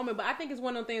in the moment, but I think it's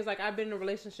one of the things, like, I've been in a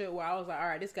relationship where I was like, all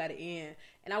right, this got to end.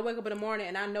 And I wake up in the morning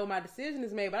and I know my decision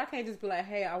is made, but I can't just be like,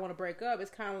 hey, I want to break up.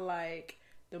 It's kind of like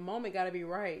the moment got to be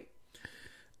right.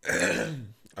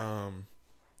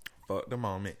 Fuck the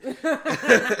moment.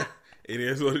 It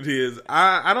is what it is.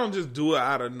 I don't just do it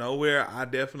out of nowhere. I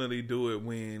definitely do it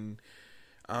when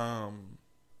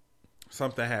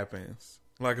something happens.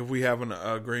 Like if we have an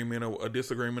agreement or a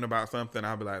disagreement about something,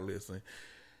 I'll be like, listen,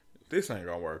 this ain't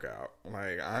gonna work out.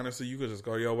 Like honestly, you could just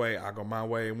go your way, I go my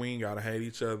way. We ain't gotta hate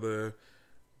each other.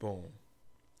 Boom.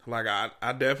 Like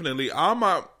I definitely all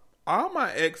my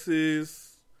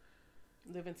exes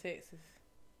live in Texas.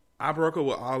 I broke up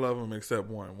with all of them except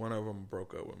one. One of them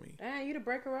broke up with me. You the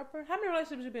breaker-upper? How many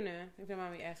relationships you been in, if you don't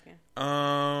mind me asking?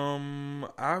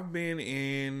 I've been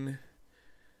in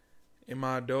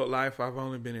my adult life, I've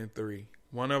only been in 3.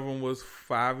 One of them was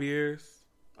 5 years.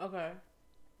 Okay.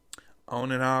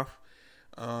 On and off.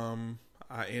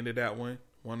 I ended that one.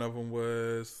 One of them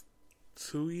was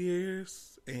 2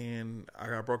 years, and I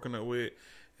got broken up with.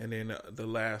 And then the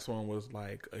last one was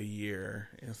like a year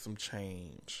and some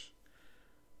change.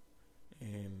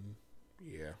 And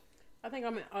yeah, I think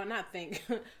I'm on my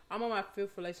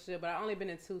 5th relationship, but I've only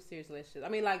been in 2 serious relationships. I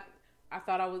mean, like I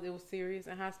thought it was serious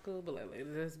in high school, but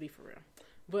let's be for real.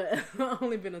 But I've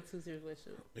only been in 2 serious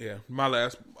relationships. Yeah, my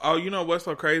last. Oh, you know what's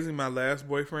so crazy? My last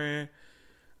boyfriend,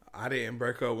 I didn't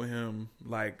break up with him.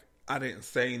 Like I didn't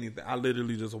say anything. I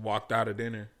literally just walked out of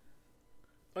dinner.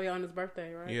 Oh yeah, on his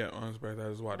birthday, right? Yeah, on his birthday, I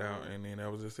just walked out, and then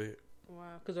that was just it.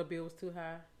 Wow, because your bill was too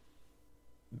high.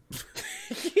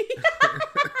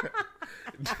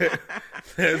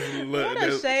 What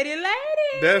a shady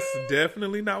lady. That's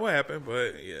definitely not what happened,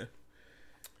 but yeah.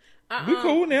 We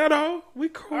cool now though. We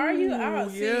cool. Are you?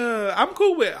 Yeah, I'm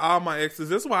cool with all my exes.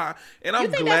 That's why, and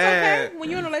I'm glad. That's okay? When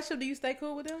you're in a relationship, do you stay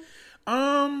cool with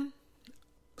them?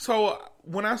 So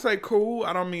when I say cool,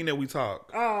 I don't mean that we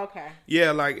talk. Oh, okay.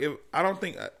 Yeah, like if I don't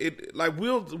think it. Like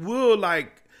we'll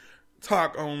like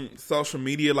talk on social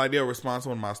media, like they'll respond to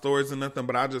one of my stories and nothing,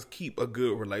 but I just keep a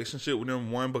good relationship with them.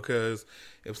 One, because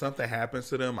if something happens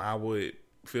to them, I would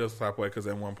feel some type of way, because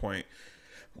at one point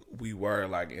we were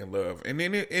like in love, and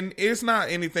then it's not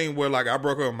anything where like I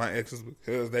broke up with my exes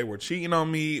because they were cheating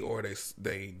on me or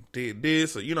they did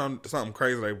this or something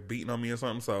crazy, they were beating on me or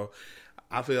something. So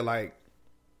I feel like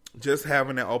just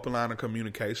having that open line of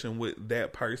communication with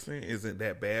that person isn't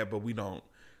that bad, but we don't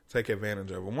take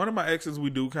advantage of it. One of my exes, we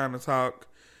do kind of talk.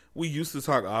 We used to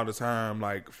talk all the time,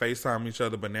 like FaceTime each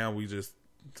other, but now we just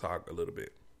talk a little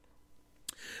bit.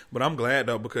 But I'm glad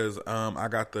though, because I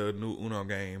got the new Uno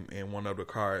game, and one of the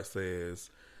cards says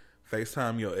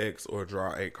FaceTime your ex or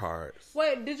draw 8 cards.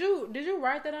 Wait, did you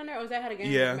write that on there, or is that how the game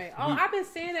was made? Oh, I've been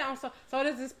seeing that on so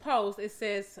there's this post. It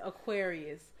says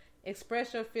Aquarius.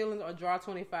 Express your feelings or draw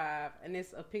 25, and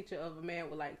it's a picture of a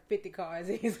man with like 50 cards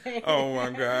in his hand. Oh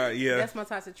my God, yeah. That's my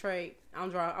toxic trait.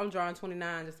 I'm drawing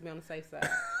 29 just to be on the safe side.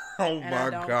 Oh my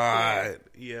God,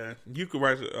 yeah. You could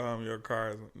write your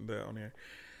cards down there.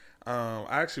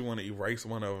 I actually want to erase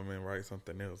one of them and write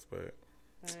something else, but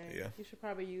yeah. You should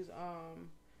probably use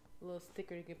a little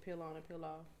sticker you can peel on and peel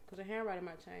off, because your handwriting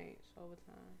might change over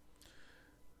time.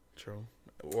 True.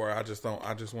 Or I just want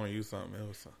to use something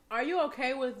else. Are you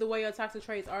okay with the way your toxic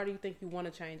traits are? Or do you think you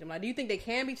want to change them? Like, do you think they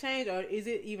can be changed, or is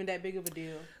it even that big of a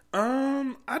deal?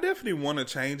 I definitely want to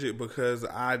change it, because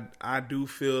I do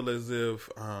feel as if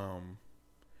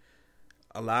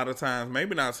a lot of times,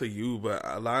 maybe not to you, but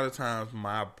a lot of times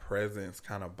my presence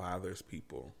kind of bothers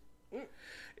people.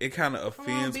 It kind of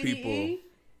offends people.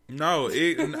 No,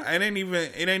 it ain't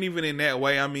even in that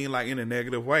way. I mean, like in a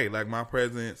negative way. Like my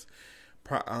presence,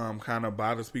 kind of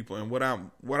bothers people. And what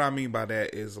I mean by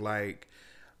that is like,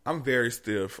 I'm very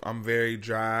stiff. I'm very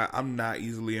dry. I'm not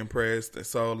easily impressed. And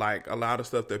so like a lot of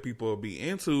stuff that people will be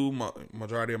into,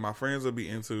 majority of my friends will be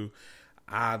into,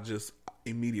 I just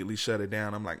immediately shut it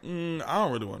down. I'm like, I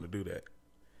don't really want to do that.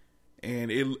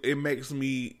 And it makes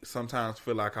me sometimes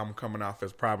feel like I'm coming off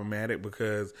as problematic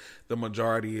because the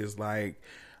majority is like,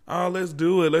 oh, let's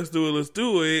do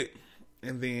it.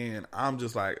 And then I'm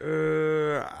just like,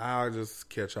 I'll just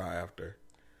catch y'all after.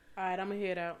 All right, I'm going to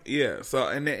head out. Yeah, so,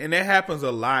 and that happens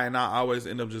a lot, and I always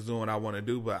end up just doing what I want to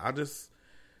do, but I'm just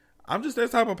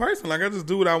that type of person. Like, I just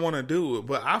do what I want to do.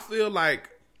 But I feel like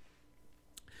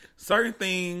certain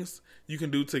things you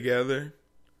can do together,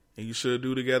 and you should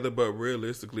do together, but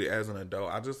realistically, as an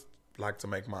adult, I just like to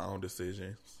make my own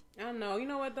decisions. I know. You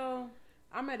know what, though?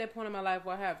 I'm at that point in my life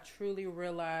where I have truly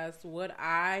realized what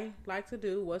I like to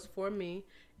do, what's for me,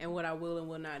 and what I will and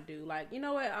will not do. Like, you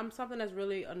know what? Something that's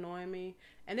really annoying me,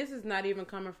 and this is not even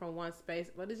coming from one space,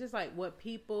 but it's just like what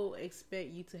people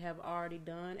expect you to have already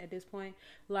done at this point.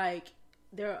 Like,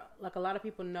 a lot of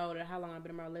people know that how long I've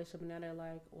been in my relationship, and now they're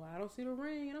like, well, I don't see the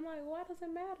ring. And I'm like, why does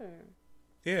it matter?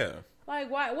 Yeah. Like,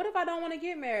 why? What if I don't want to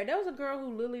get married? There was a girl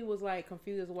who literally was like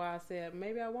confused as why I said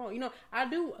maybe I won't. You know, I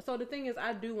do. So the thing is,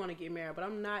 I do want to get married, but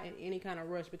I'm not in any kind of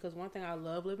rush because one thing, I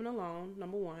love living alone.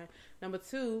 Number one. Number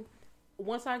two,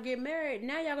 once I get married,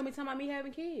 now y'all gonna be talking about me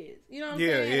having kids. You know what I'm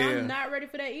saying? Yeah. I'm not ready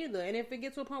for that either. And if it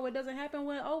gets to a point where it doesn't happen,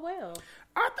 well, oh well.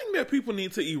 I think that people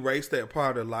need to erase that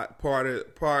part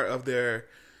of their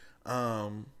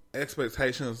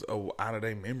expectations out of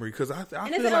their memory, because I and feel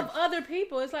it's like of other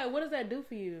people. It's like, what does that do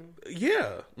for you?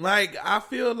 Yeah, like I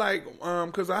feel like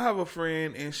because I have a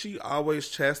friend and she always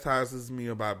chastises me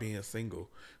about being single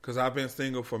because I've been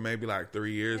single for maybe like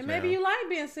 3 years and now. Maybe you like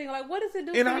being single. Like, what does it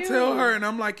do? And for I you? tell her, and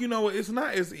I'm like, you know what? It's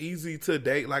not as easy to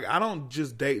date. Like, I don't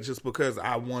just date just because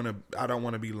I don't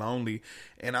want to be lonely.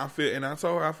 And I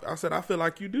told her, I said, I feel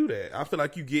like you do that. I feel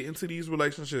like you get into these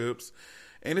relationships.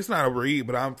 And it's not a read,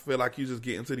 but I feel like you just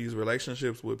get into these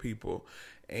relationships with people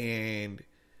and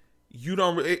you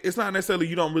don't, it's not necessarily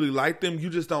you don't really like them.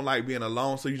 You just don't like being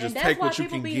alone. So you just take what you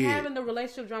can get. And that's why people be having the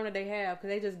relationship drama that they have, because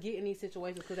they just get in these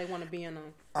situations because they want to be in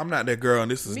them. I'm not that girl and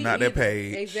this is not that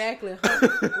page. Exactly.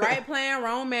 Right plan,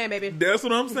 wrong man, baby. That's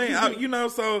what I'm saying.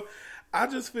 So I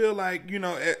just feel like,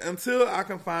 until I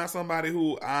can find somebody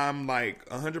who I'm like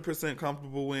 100%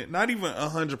 comfortable with, not even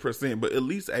 100%, but at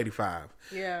least 85.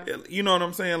 Yeah. You know what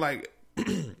I'm saying? Like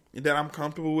that I'm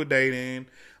comfortable with dating,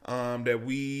 that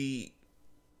we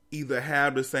either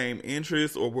have the same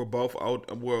interests or we're both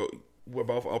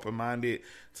open-minded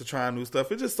to trying new stuff.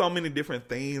 It's just so many different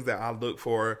things that I look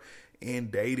for in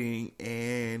dating,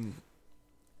 and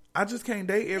I just can't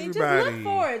date everybody. Just look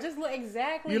for it. Just look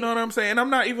exactly. You know what I'm saying? I'm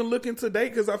not even looking to date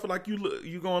because I feel like you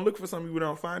going to look for something, you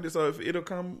don't find it. So if it'll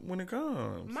come when it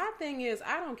comes. My thing is,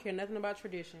 I don't care nothing about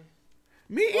tradition.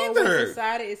 Me or either. what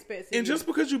society expects. And just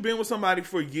because you've been with somebody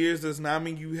for years does not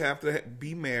mean you have to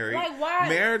be married. Like, why?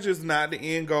 Marriage is not the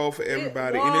end goal for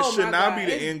everybody, and it should not be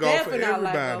the end goal for everybody. Not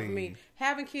life goal for me.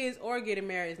 Having kids or getting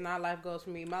married is not life goals for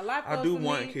me. My life goals I do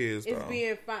want kids, is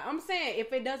being fine. I'm saying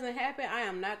if it doesn't happen, I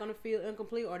am not going to feel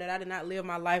incomplete or that I did not live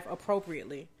my life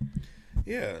appropriately.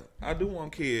 Yeah, I do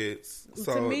want kids.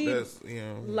 So to me, that's,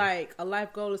 like a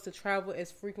life goal is to travel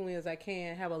as frequently as I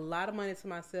can, have a lot of money to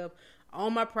myself,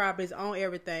 own my properties, own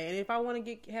everything. And if I want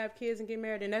to have kids and get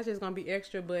married, then that's just going to be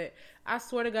extra. But I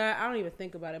swear to God, I don't even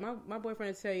think about it. My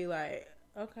boyfriend will tell you, like,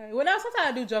 okay. Well, now sometimes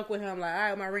I do joke with him, like, all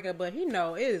right, my ring up, but he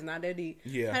know it is not that deep.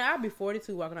 Yeah. And I'll be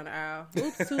 42 walking down the aisle.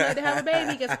 Oops, too late to have a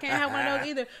baby because I can't have one of those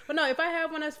either. But no, if I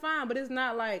have one, that's fine. But it's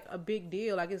not like a big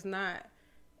deal. Like, it's not.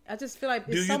 I just feel like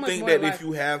it's so much more. Do you think that if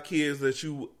you have kids that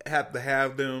you have to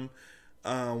have them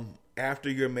after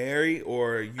you're married,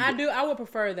 or you? I do. I would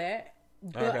prefer that,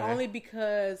 but only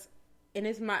because, and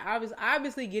it's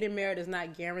obviously getting married does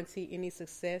not guarantee any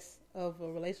success of a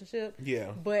relationship.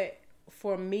 Yeah. But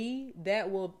for me,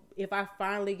 that will, if I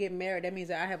finally get married, that means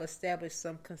that I have established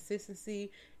some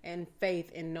consistency and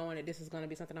faith in knowing that this is going to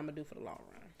be something I'm gonna do for the long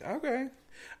run. Okay.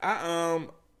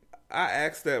 I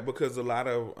asked that because a lot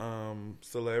of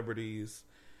celebrities,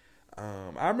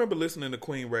 I remember listening to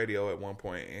Queen Radio at one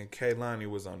point, and Kehlani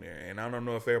was on there. And I don't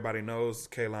know if everybody knows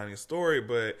Kehlani's story,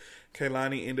 but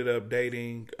Kehlani ended up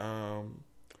dating. I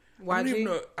don't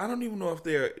even know if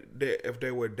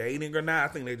they were dating or not. I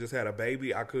think they just had a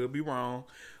baby. I could be wrong,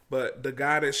 But the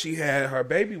guy that she had her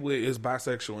baby with is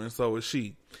bisexual, and so is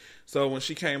she. So when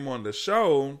she came on the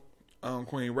show,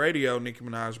 Queen Radio, Nicki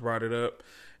Minaj brought it up,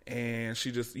 and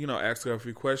she just, asked her a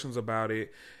few questions about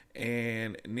it.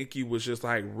 And Nicki was just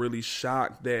like really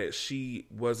shocked that she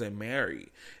wasn't married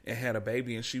and had a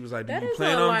baby. And she was like, "Do you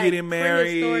plan on getting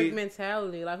married?" Prehistoric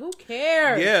mentality. Like, who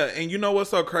cares? Yeah, and you know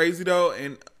what's so crazy though?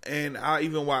 And I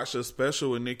even watched a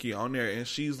special with Nicki on there, and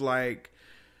she's like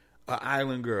an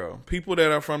island girl. People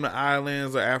that are from the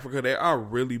islands or Africa, they are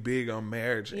really big on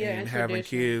marriage and having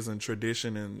kids and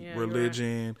tradition and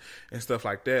religion and stuff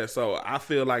like that. So I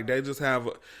feel like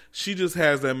she just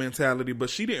has that mentality, but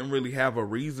she didn't really have a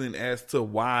reason as to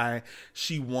why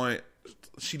she wanted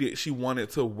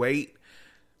to wait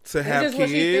to have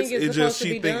kids. It's just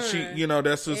she thinks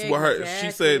that's just what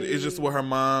she said. It's just what her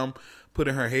mom put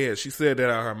in her head. She said that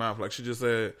out of her mouth. Like, she just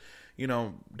said,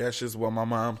 that's just what my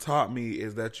mom taught me,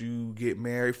 is that you get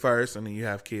married first and then you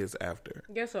have kids after.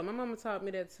 Guess what? My mama taught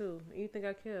me that too. You think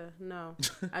I care? No.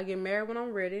 I get married when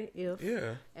I'm ready,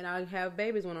 and I have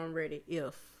babies when I'm ready,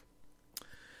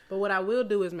 But what I will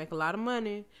do is make a lot of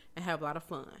money and have a lot of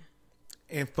fun.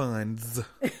 And funds.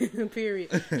 Period.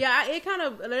 Yeah, it kind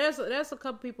of, there's a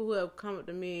couple people who have come up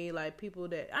to me, like people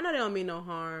that, I know they don't mean no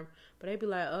harm, but they be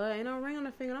like, ain't no ring on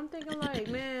the finger. And I'm thinking like,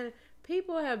 man,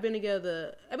 people have been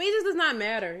together. I mean, it just does not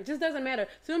matter. It just doesn't matter.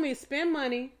 So, spend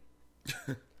money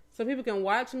so people can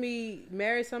watch me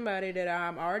marry somebody that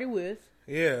I'm already with.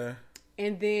 Yeah.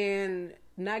 And then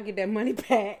not get that money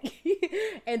back.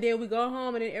 And then we go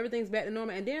home and then everything's back to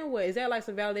normal. And then what? Is that like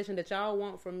some validation that y'all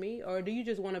want from me? Or do you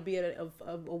just want to be at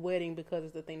a wedding because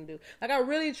it's the thing to do? Like, I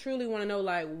really, truly want to know,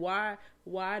 like, why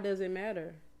does it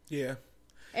matter? Yeah.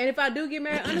 And if I do get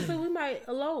married, honestly, we might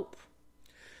elope.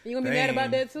 You gonna be mad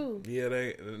about that too?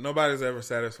 Yeah, nobody's ever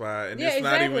satisfied, and it's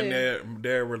not even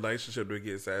their relationship to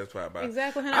get satisfied by.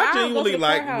 Exactly. I genuinely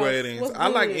like weddings. I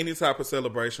like any type of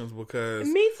celebrations because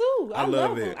me too. I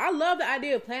love it. Them. I love the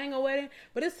idea of planning a wedding,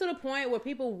 but it's to the point where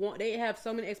people they have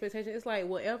so many expectations. It's like,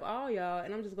 well, F all y'all,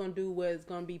 and I'm just gonna do what's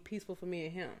gonna be peaceful for me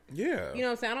and him. Yeah, you know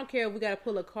what I'm saying? I don't care if we gotta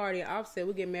pull a card in Offset.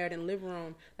 We get married in the living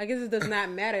room. Like, it just does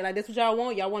not matter. Like, that's what y'all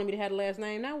want. Y'all wanted me to have the last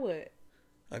name. Now what?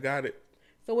 I got it.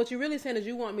 So what you're really saying is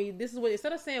you want me, this is what,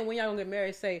 instead of saying when y'all gonna get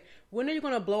married, say, when are you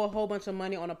gonna blow a whole bunch of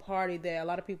money on a party that a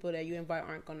lot of people that you invite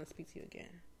aren't gonna speak to you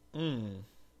again?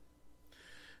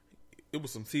 It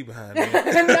was some tea behind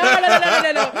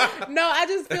that. No, I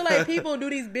just feel like people do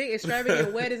these big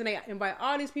extravagant weddings and they invite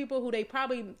all these people who they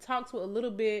probably talk to a little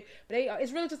bit, but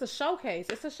it's really just a showcase.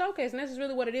 It's a showcase, and that's just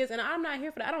really what it is. And I'm not here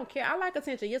for that. I don't care. I like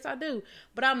attention. Yes, I do.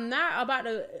 But I'm not about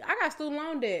to, I got student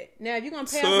loan debt. Now, if you're going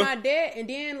to pay off my debt and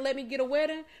then let me get a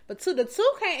wedding, but the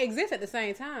two can't exist at the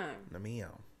same time.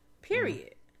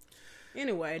 Period.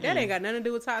 Anyway, that ain't got nothing to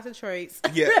do with toxic traits.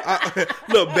 Yeah.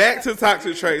 Look, back to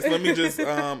toxic traits. Let me just,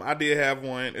 I did have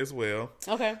one as well.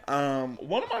 Okay.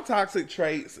 One of my toxic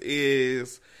traits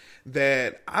is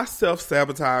that I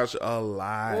self-sabotage a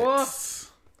lot. Whoa.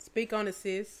 Speak on it,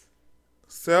 sis.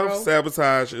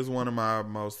 Self-sabotage is one of my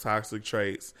most toxic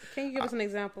traits. Can you give us an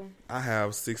example? I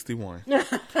have 61.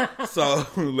 So,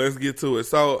 let's get to it.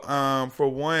 So, for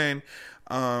one,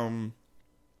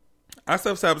 I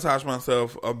self-sabotage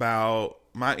myself about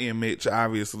my image,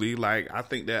 obviously. Like, I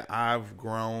think that I've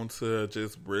grown to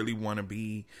just really want to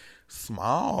be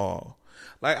small.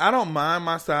 Like, I don't mind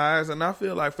my size, and I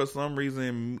feel like for some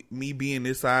reason, me being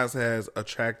this size has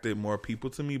attracted more people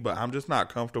to me, but I'm just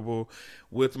not comfortable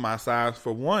with my size,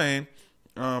 for one,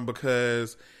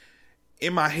 because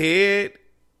in my head,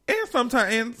 and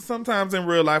sometimes in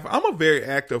real life, I'm a very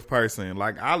active person.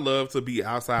 Like, I love to be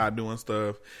outside doing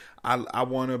stuff. I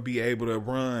want to be able to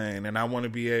run, and I want to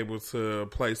be able to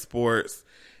play sports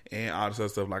and all this other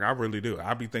stuff. Like, I really do.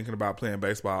 I be thinking about playing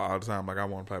baseball all the time. Like, I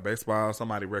want to play baseball.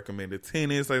 Somebody recommended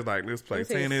tennis. They was like, let's play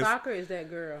tennis. Soccer is that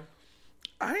girl.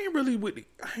 I ain't really with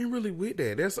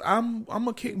that. I'm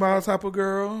a kickball type of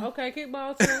girl. Okay,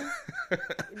 kickball too.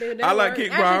 I like kickball.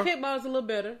 Actually, kickball is a little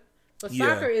better. But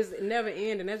soccer is never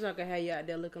ending. That's not gonna have you out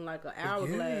there looking like an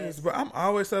hourglass. Yes, but I'm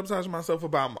always sabotaging myself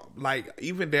about, like,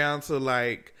 even down to,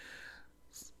 like,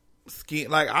 skin.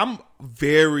 Like, I'm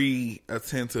very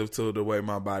attentive to the way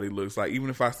my body looks. Like, even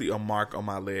if I see a mark on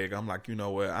my leg, I'm like, you know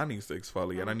what? I need to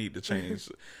exfoliate. I need to change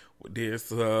this,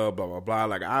 blah, blah, blah.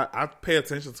 Like, I pay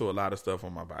attention to a lot of stuff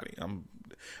on my body.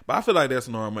 But I feel like that's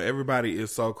normal. Everybody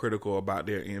is so critical about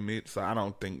their image, so I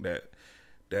don't think that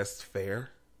that's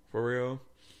fair, for real.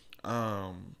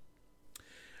 I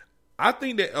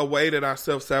think that a way that I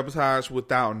self-sabotage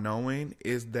without knowing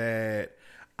is that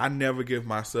I never give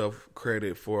myself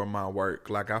credit for my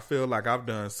work. Like, I feel like I've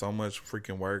done so much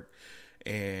freaking work,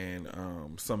 and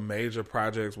some major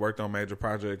projects, worked on major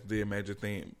projects, did major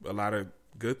things, a lot of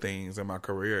good things in my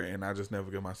career, and I just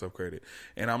never give myself credit.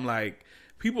 And I'm like,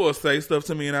 people will say stuff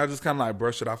to me, and I just kind of like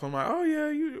brush it off. I'm like, oh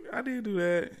yeah, I did do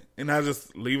that, and I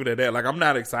just leave it at that. Like, I'm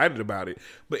not excited about it,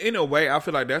 but in a way, I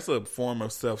feel like that's a form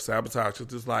of self-sabotage.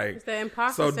 It's just like, it's the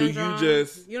imposter syndrome.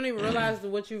 You don't even realize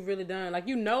what you've really done. Like,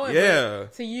 you know it,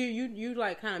 but to you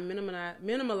like kind of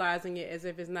minimalizing it as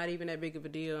if it's not even that big of a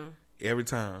deal. Every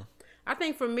time. I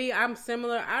think for me, I'm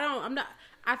similar.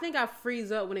 I think I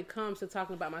freeze up when it comes to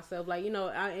talking about myself. Like,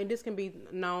 and this can be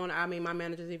known. I mean, my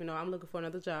managers even know I'm looking for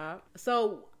another job.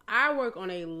 So I work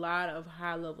on a lot of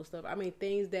high level stuff. I mean,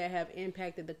 things that have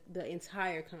impacted the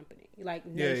entire company, like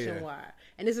nationwide. Yeah.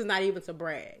 And this is not even to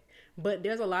brag. But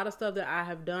there's a lot of stuff that I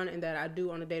have done and that I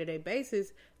do on a day-to-day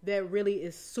basis that really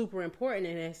is super important.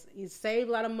 And it saves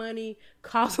a lot of money,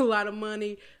 costs a lot of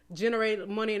money, generate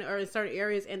money in certain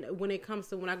areas. And when it comes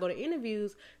to when I go to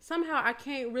interviews, somehow I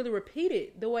can't really repeat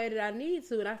it the way that I need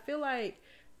to. And I feel like,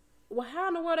 well, how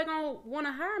in the world are they going to want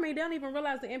to hire me? They don't even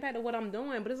realize the impact of what I'm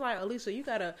doing. But it's like, Alicia, you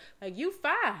got to, like, you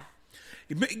 5.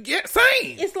 Yeah,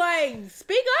 same. It's like,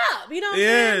 speak up, you know what I'm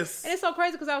saying? And it's so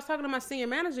crazy because I was talking to my senior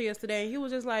manager yesterday, and he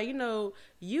was just like,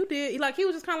 you did, like, he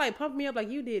was just kind of like pumping me up, like,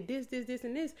 you did this,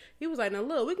 and this. He was like, now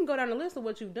look, we can go down the list of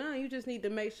what you've done. You just need to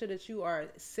make sure that you are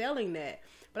selling that.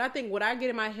 But I think what I get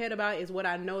in my head about is what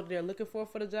I know that they're looking for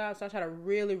the job. So I try to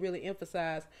really, really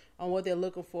emphasize on what they're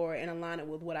looking for and align it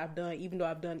with what I've done, even though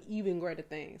I've done even greater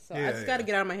things. So I just got to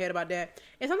get out of my head about that.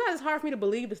 And sometimes it's hard for me to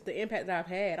believe it's the impact that I've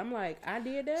had. I'm like, I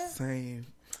did that? Same.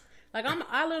 Like,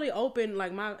 I literally open,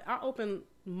 like, I open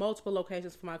multiple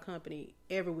locations for my company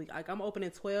every week. Like, I'm opening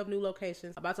 12 new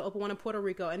locations. About to open one in Puerto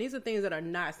Rico. And these are things that are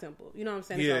not simple. You know what I'm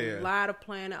saying? It's a lot of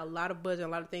planning, a lot of budget, a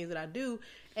lot of things that I do.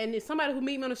 And it's somebody who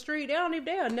meet me on the street, they'll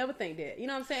never think that. You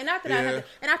know what I'm saying? Not that I have to,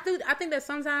 and I think that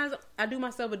sometimes I do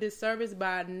myself a disservice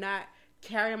by not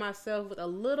carrying myself with a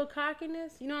little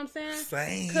cockiness. You know what I'm saying?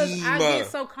 Same. Because I get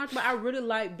so comfortable. I really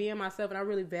like being myself, and I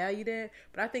really value that.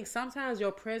 But I think sometimes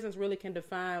your presence really can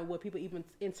define what people even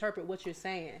interpret what you're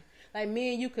saying. Like,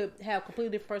 me and you could have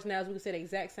completely different personalities. We could say the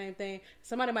exact same thing.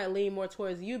 Somebody might lean more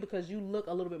towards you because you look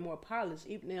a little bit more polished.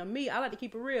 Now, me, I like to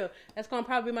keep it real. That's going to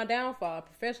probably be my downfall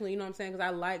professionally, you know what I'm saying? Because I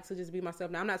like to just be myself.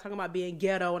 Now, I'm not talking about being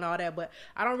ghetto and all that, but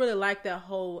I don't really like that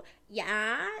whole,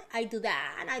 I do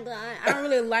that, and I do that. I don't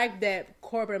really like that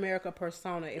corporate America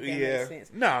persona, if that makes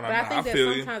sense. No, but I think that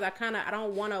sometimes I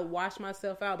don't want to wash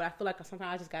myself out, but I feel like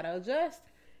sometimes I just got to adjust.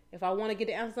 If I want to get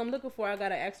the answers I'm looking for, I got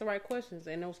to ask the right questions.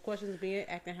 And those questions being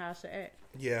acting how I should act.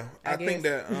 Yeah. I think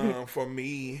that for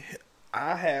me,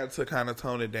 I had to kind of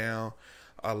tone it down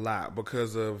a lot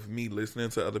because of me listening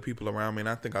to other people around me. And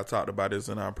I think I talked about this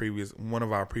in one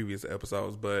of our previous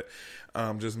episodes. But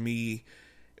just me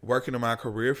working in my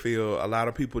career field, a lot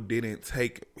of people didn't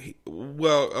take,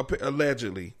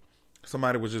 allegedly,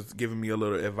 somebody was just giving me a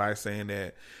little advice saying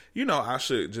that, I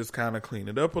should just kind of clean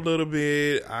it up a little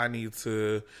bit. I need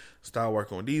to start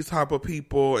working with these type of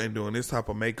people and doing this type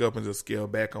of makeup and just scale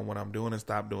back on what I'm doing and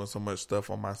stop doing so much stuff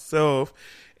on myself.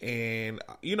 And,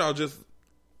 just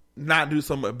not do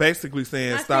basically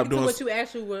saying stop doing what you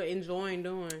actually were enjoying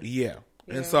doing. Yeah.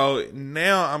 And so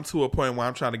now I'm to a point where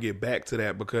I'm trying to get back to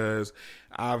that because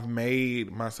I've made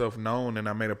myself known and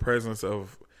I made a presence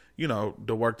of,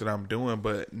 the work that I'm doing.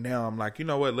 But now I'm like, you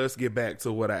know what, let's get back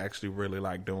to what I actually really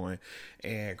like doing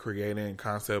and creating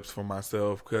concepts for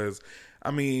myself. Because, I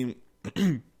mean,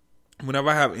 whenever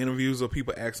I have interviews or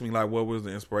people ask me, like, what was the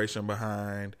inspiration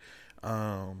behind,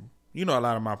 a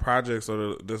lot of my projects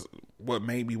or what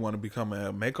made me want to become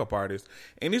a makeup artist.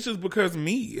 And it's just because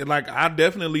me. Like, I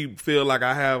definitely feel like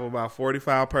I have about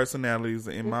 45 personalities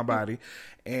in my body.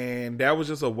 And that was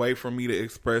just a way for me to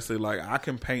express it. Like, I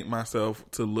can paint myself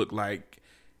to look like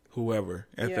whoever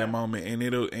at that moment. And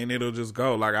it'll just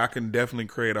go. Like, I can definitely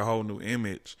create a whole new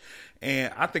image.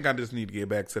 And I think I just need to get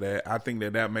back to that. I think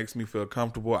that makes me feel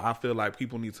comfortable. I feel like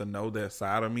people need to know that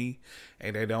side of me.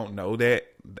 And they don't know that.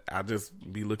 I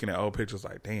just be looking at old pictures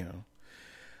like, damn.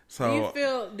 So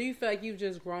do you feel like you've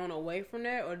just grown away from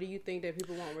that, or do you think that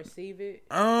people won't receive it?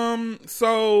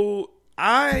 So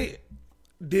I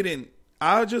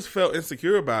just felt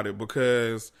insecure about it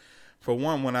because, for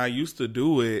one, when I used to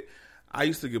do it, I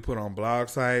used to get put on blog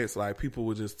sites. Like, people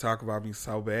would just talk about me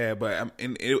so bad, but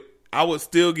I would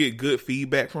still get good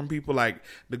feedback from people. Like,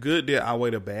 the good did outweigh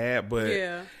the bad, but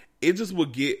it just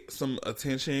would get some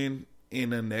attention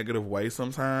in a negative way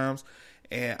sometimes.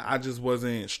 and I just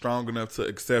wasn't strong enough to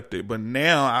accept it. But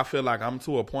now I feel like I'm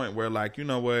to a point where, like, you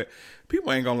know what,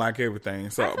 people ain't gonna like everything.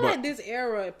 So I feel like this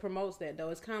era promotes that though.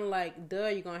 It's kind of like,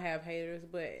 you're gonna have haters,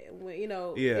 but you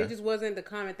know, it just wasn't the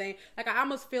common thing. Like, I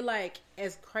almost feel like,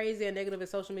 as crazy and negative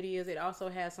as social media is, it also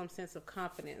has some sense of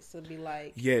confidence to be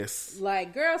like, yes,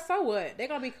 like, girl, so what? They're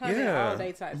gonna be content all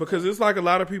day type. Because stuff. it's like a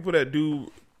lot of people that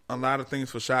do a lot of things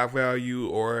for shock value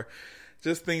or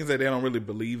just things that they don't really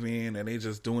believe in, and they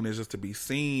just doing it just to be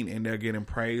seen, and they're getting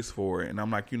praised for it. And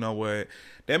I'm like, you know what?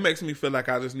 That makes me feel like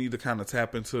I just need to kind of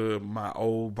tap into my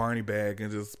old Barney bag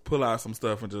and just pull out some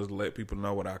stuff and just let people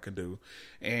know what I can do.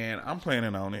 And I'm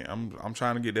planning on it. I'm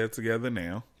trying to get that together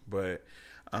now. But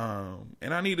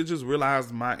and I need to just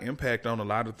realize my impact on a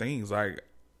lot of things, like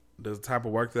the type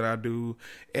of work that I do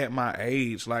at my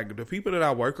age. Like, the people that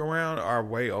I work around are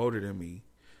way older than me.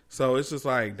 So it's just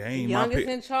like, dang, youngest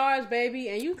in charge, baby,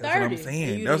 and you 30. That's what I'm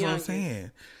saying. That's what I'm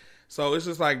saying. So it's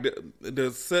just like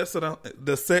the sets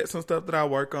and stuff that I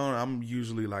work on, I'm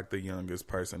usually like the youngest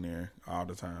person there all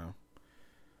the time.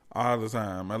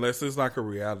 Unless it's like a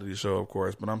reality show, of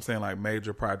course. But I'm saying, like,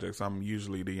 major projects, I'm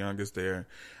usually the youngest there.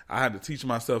 I had to teach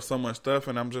myself so much stuff,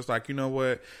 and I'm just like, you know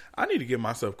what? I need to give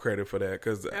myself credit for that,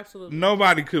 because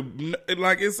nobody could,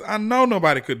 like, I know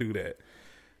nobody could do that.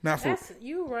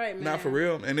 You right, man. Not for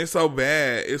real. And it's so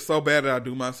bad. It's so bad that I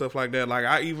do myself like that. Like,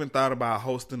 I even thought about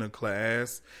hosting a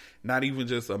class, not even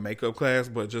just a makeup class,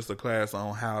 but just a class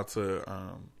on how to,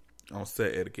 on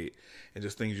set etiquette and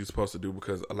just things you're supposed to do,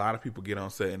 because a lot of people get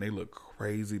on set and they look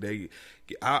crazy.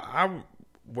 I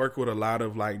work with a lot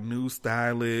of, like, new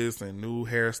stylists and new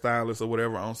hairstylists or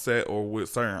whatever on set, or with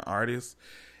certain artists,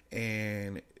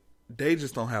 and they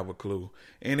just don't have a clue,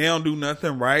 and they don't do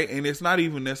nothing right, and it's not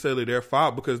even necessarily their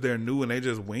fault, because they're new and they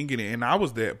just winging it. And I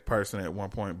was that person at one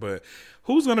point, but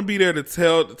who's going to be there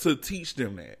to teach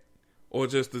them that, or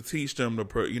just to teach them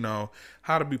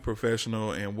how to be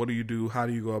professional, and what do you do, how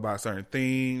do you go about certain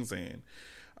things, and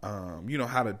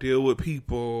how to deal with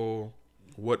people,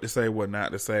 what to say, what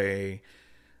not to say.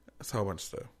 It's a whole bunch of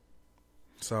stuff.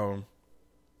 So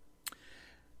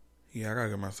yeah, I gotta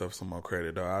give myself some more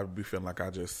credit, though. I be feeling like I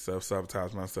just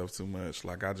self-sabotage myself too much.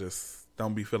 Like, I just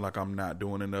don't be feeling like I'm not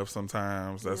doing enough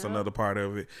sometimes. That's another part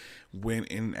of it. When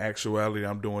in actuality,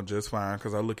 I'm doing just fine,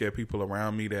 because I look at people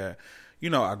around me that,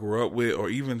 I grew up with, or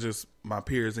even just my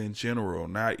peers in general,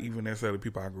 not even necessarily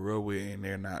people I grew up with, and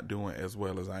they're not doing as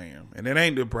well as I am. And it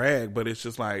ain't to brag, but it's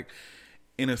just like,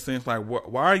 in a sense, like,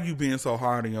 why are you being so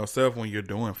hard on yourself when you're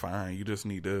doing fine? You just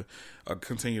need to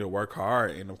continue to work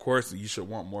hard. And, of course, you should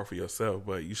want more for yourself,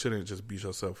 but you shouldn't just beat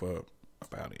yourself up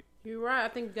about it. You're right. I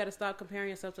think you got to stop comparing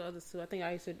yourself to others, too. I think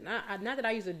I used to, not that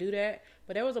I used to do that,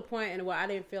 but there was a point in where I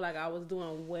didn't feel like I was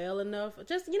doing well enough.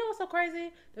 Just, what's so crazy?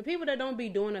 The people that don't be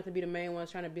doing nothing be the main ones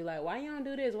trying to be like, why you don't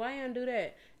do this? Why you don't do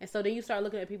that? And so then you start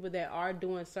looking at people that are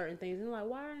doing certain things, and you're like,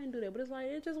 why I didn't do that? But it's like,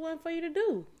 it just wasn't for you to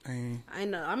do. I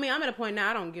know. I mean, I'm at a point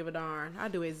now, I don't give a darn. I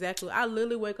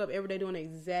literally wake up every day doing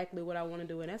exactly what I want to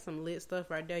do, and that's some lit stuff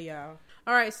right there, y'all.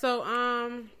 All right,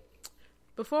 so,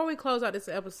 before we close out this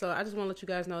episode, I just want to let you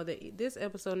guys know that this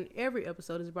episode and every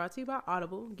episode is brought to you by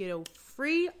Audible. Get a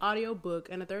free audiobook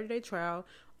and a 30-day trial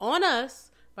on us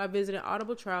by visiting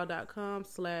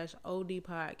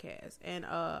audibletrial.com/ODpodcast. And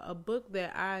a book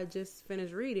that I just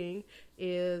finished reading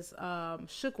is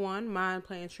Shook One, Mind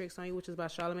Playing Tricks on You, which is by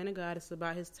Charlamagne the God. It's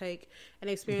about his take and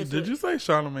experience. Did you say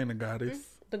Charlamagne the Goddess? Mm-hmm.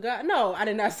 The guy? No, I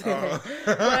did not say that.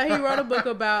 But he wrote a book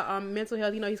about mental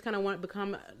health. He's kind of want to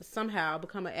become an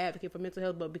advocate for mental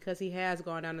health, but because he has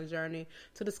gone down the journey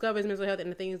to discover his mental health and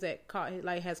the things that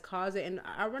has caused it. And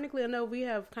ironically enough, we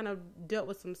have kind of dealt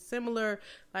with some similar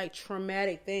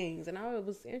traumatic things, and that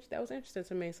was interesting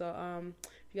to me. So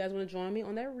if you guys want to join me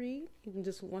on that read, you can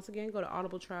just once again go to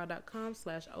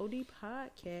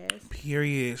audibletrial.com/ODpodcast.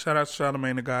 Period. Shout out to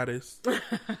Charlamagne the Goddess.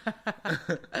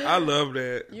 I love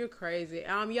that. You're crazy.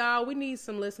 Y'all, we need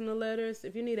some listener letters.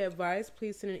 If you need advice,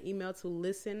 please send an email to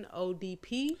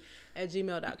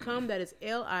listenodp@gmail.com. That is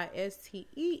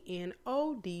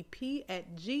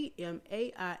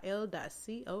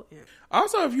listenodp@gmail.com.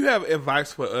 Also, if you have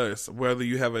advice for us, whether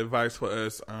you have advice for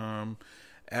us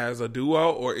as a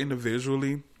duo or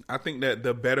individually, I think that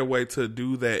the better way to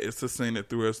do that is to send it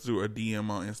through a DM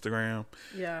on Instagram.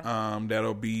 Yeah.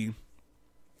 That'll be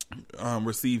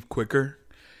received quicker,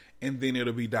 and then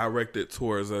it'll be directed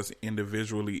towards us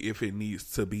individually if it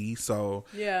needs to be. So,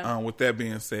 yeah. With that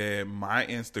being said, my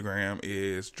Instagram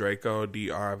is Draco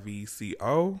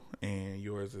DRVCO, and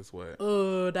yours is what?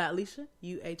 Licia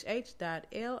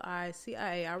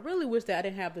UHH.LICIA. I really wish that I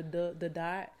didn't have the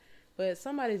dot, but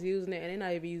somebody's using it and they're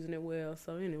not even using it well.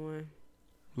 So anyway.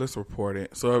 Let's report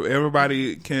it. So if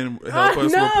everybody can help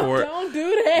us no, report don't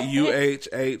do that.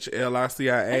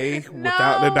 UHHLICIA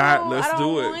without the dot. Let's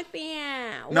do it. Want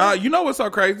that. No, you know what's so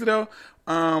crazy though?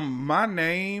 My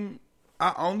name,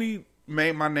 I only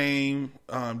made my name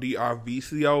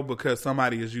DRVCO because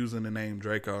somebody is using the name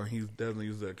Draco and he doesn't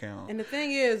use the account. And the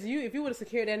thing is, if you would have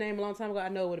secured that name a long time ago, I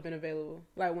know it would have been available.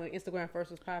 Like when Instagram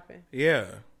first was popping. Yeah.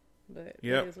 But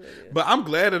Yep. it is what it is. But I'm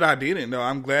glad that I didn't though.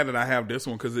 I'm glad that I have this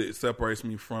one because it separates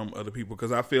me from other people.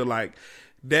 Because I feel like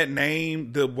that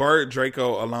name, the word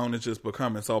Draco alone is just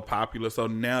becoming so popular. So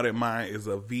now that mine is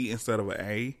a V instead of an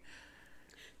A,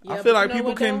 Yeah, I feel like you know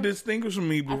people what, can though? distinguish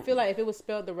me. I feel like if it was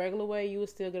spelled the regular way, you would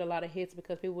still get a lot of hits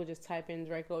because people would just type in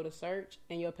Draco to search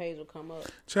and your page will come up.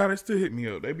 Child, they still hit me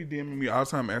up. They be DMing me all the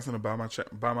time asking about my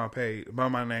page,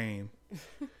 about my name.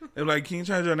 They're like, "Can you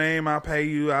change your name? I'll pay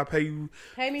you. Pay me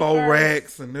 4 first."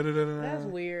 racks and da da da da." That's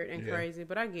weird and Yeah. crazy,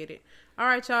 but I get it. All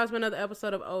right, y'all. It's been another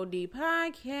episode of OD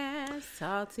Podcast.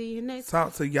 Talk to you next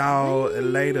Talk to y'all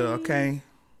later, okay?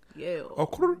 Yeah.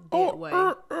 Oh, That way.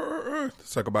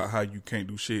 Let's talk about how you can't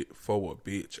do shit for a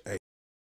bitch.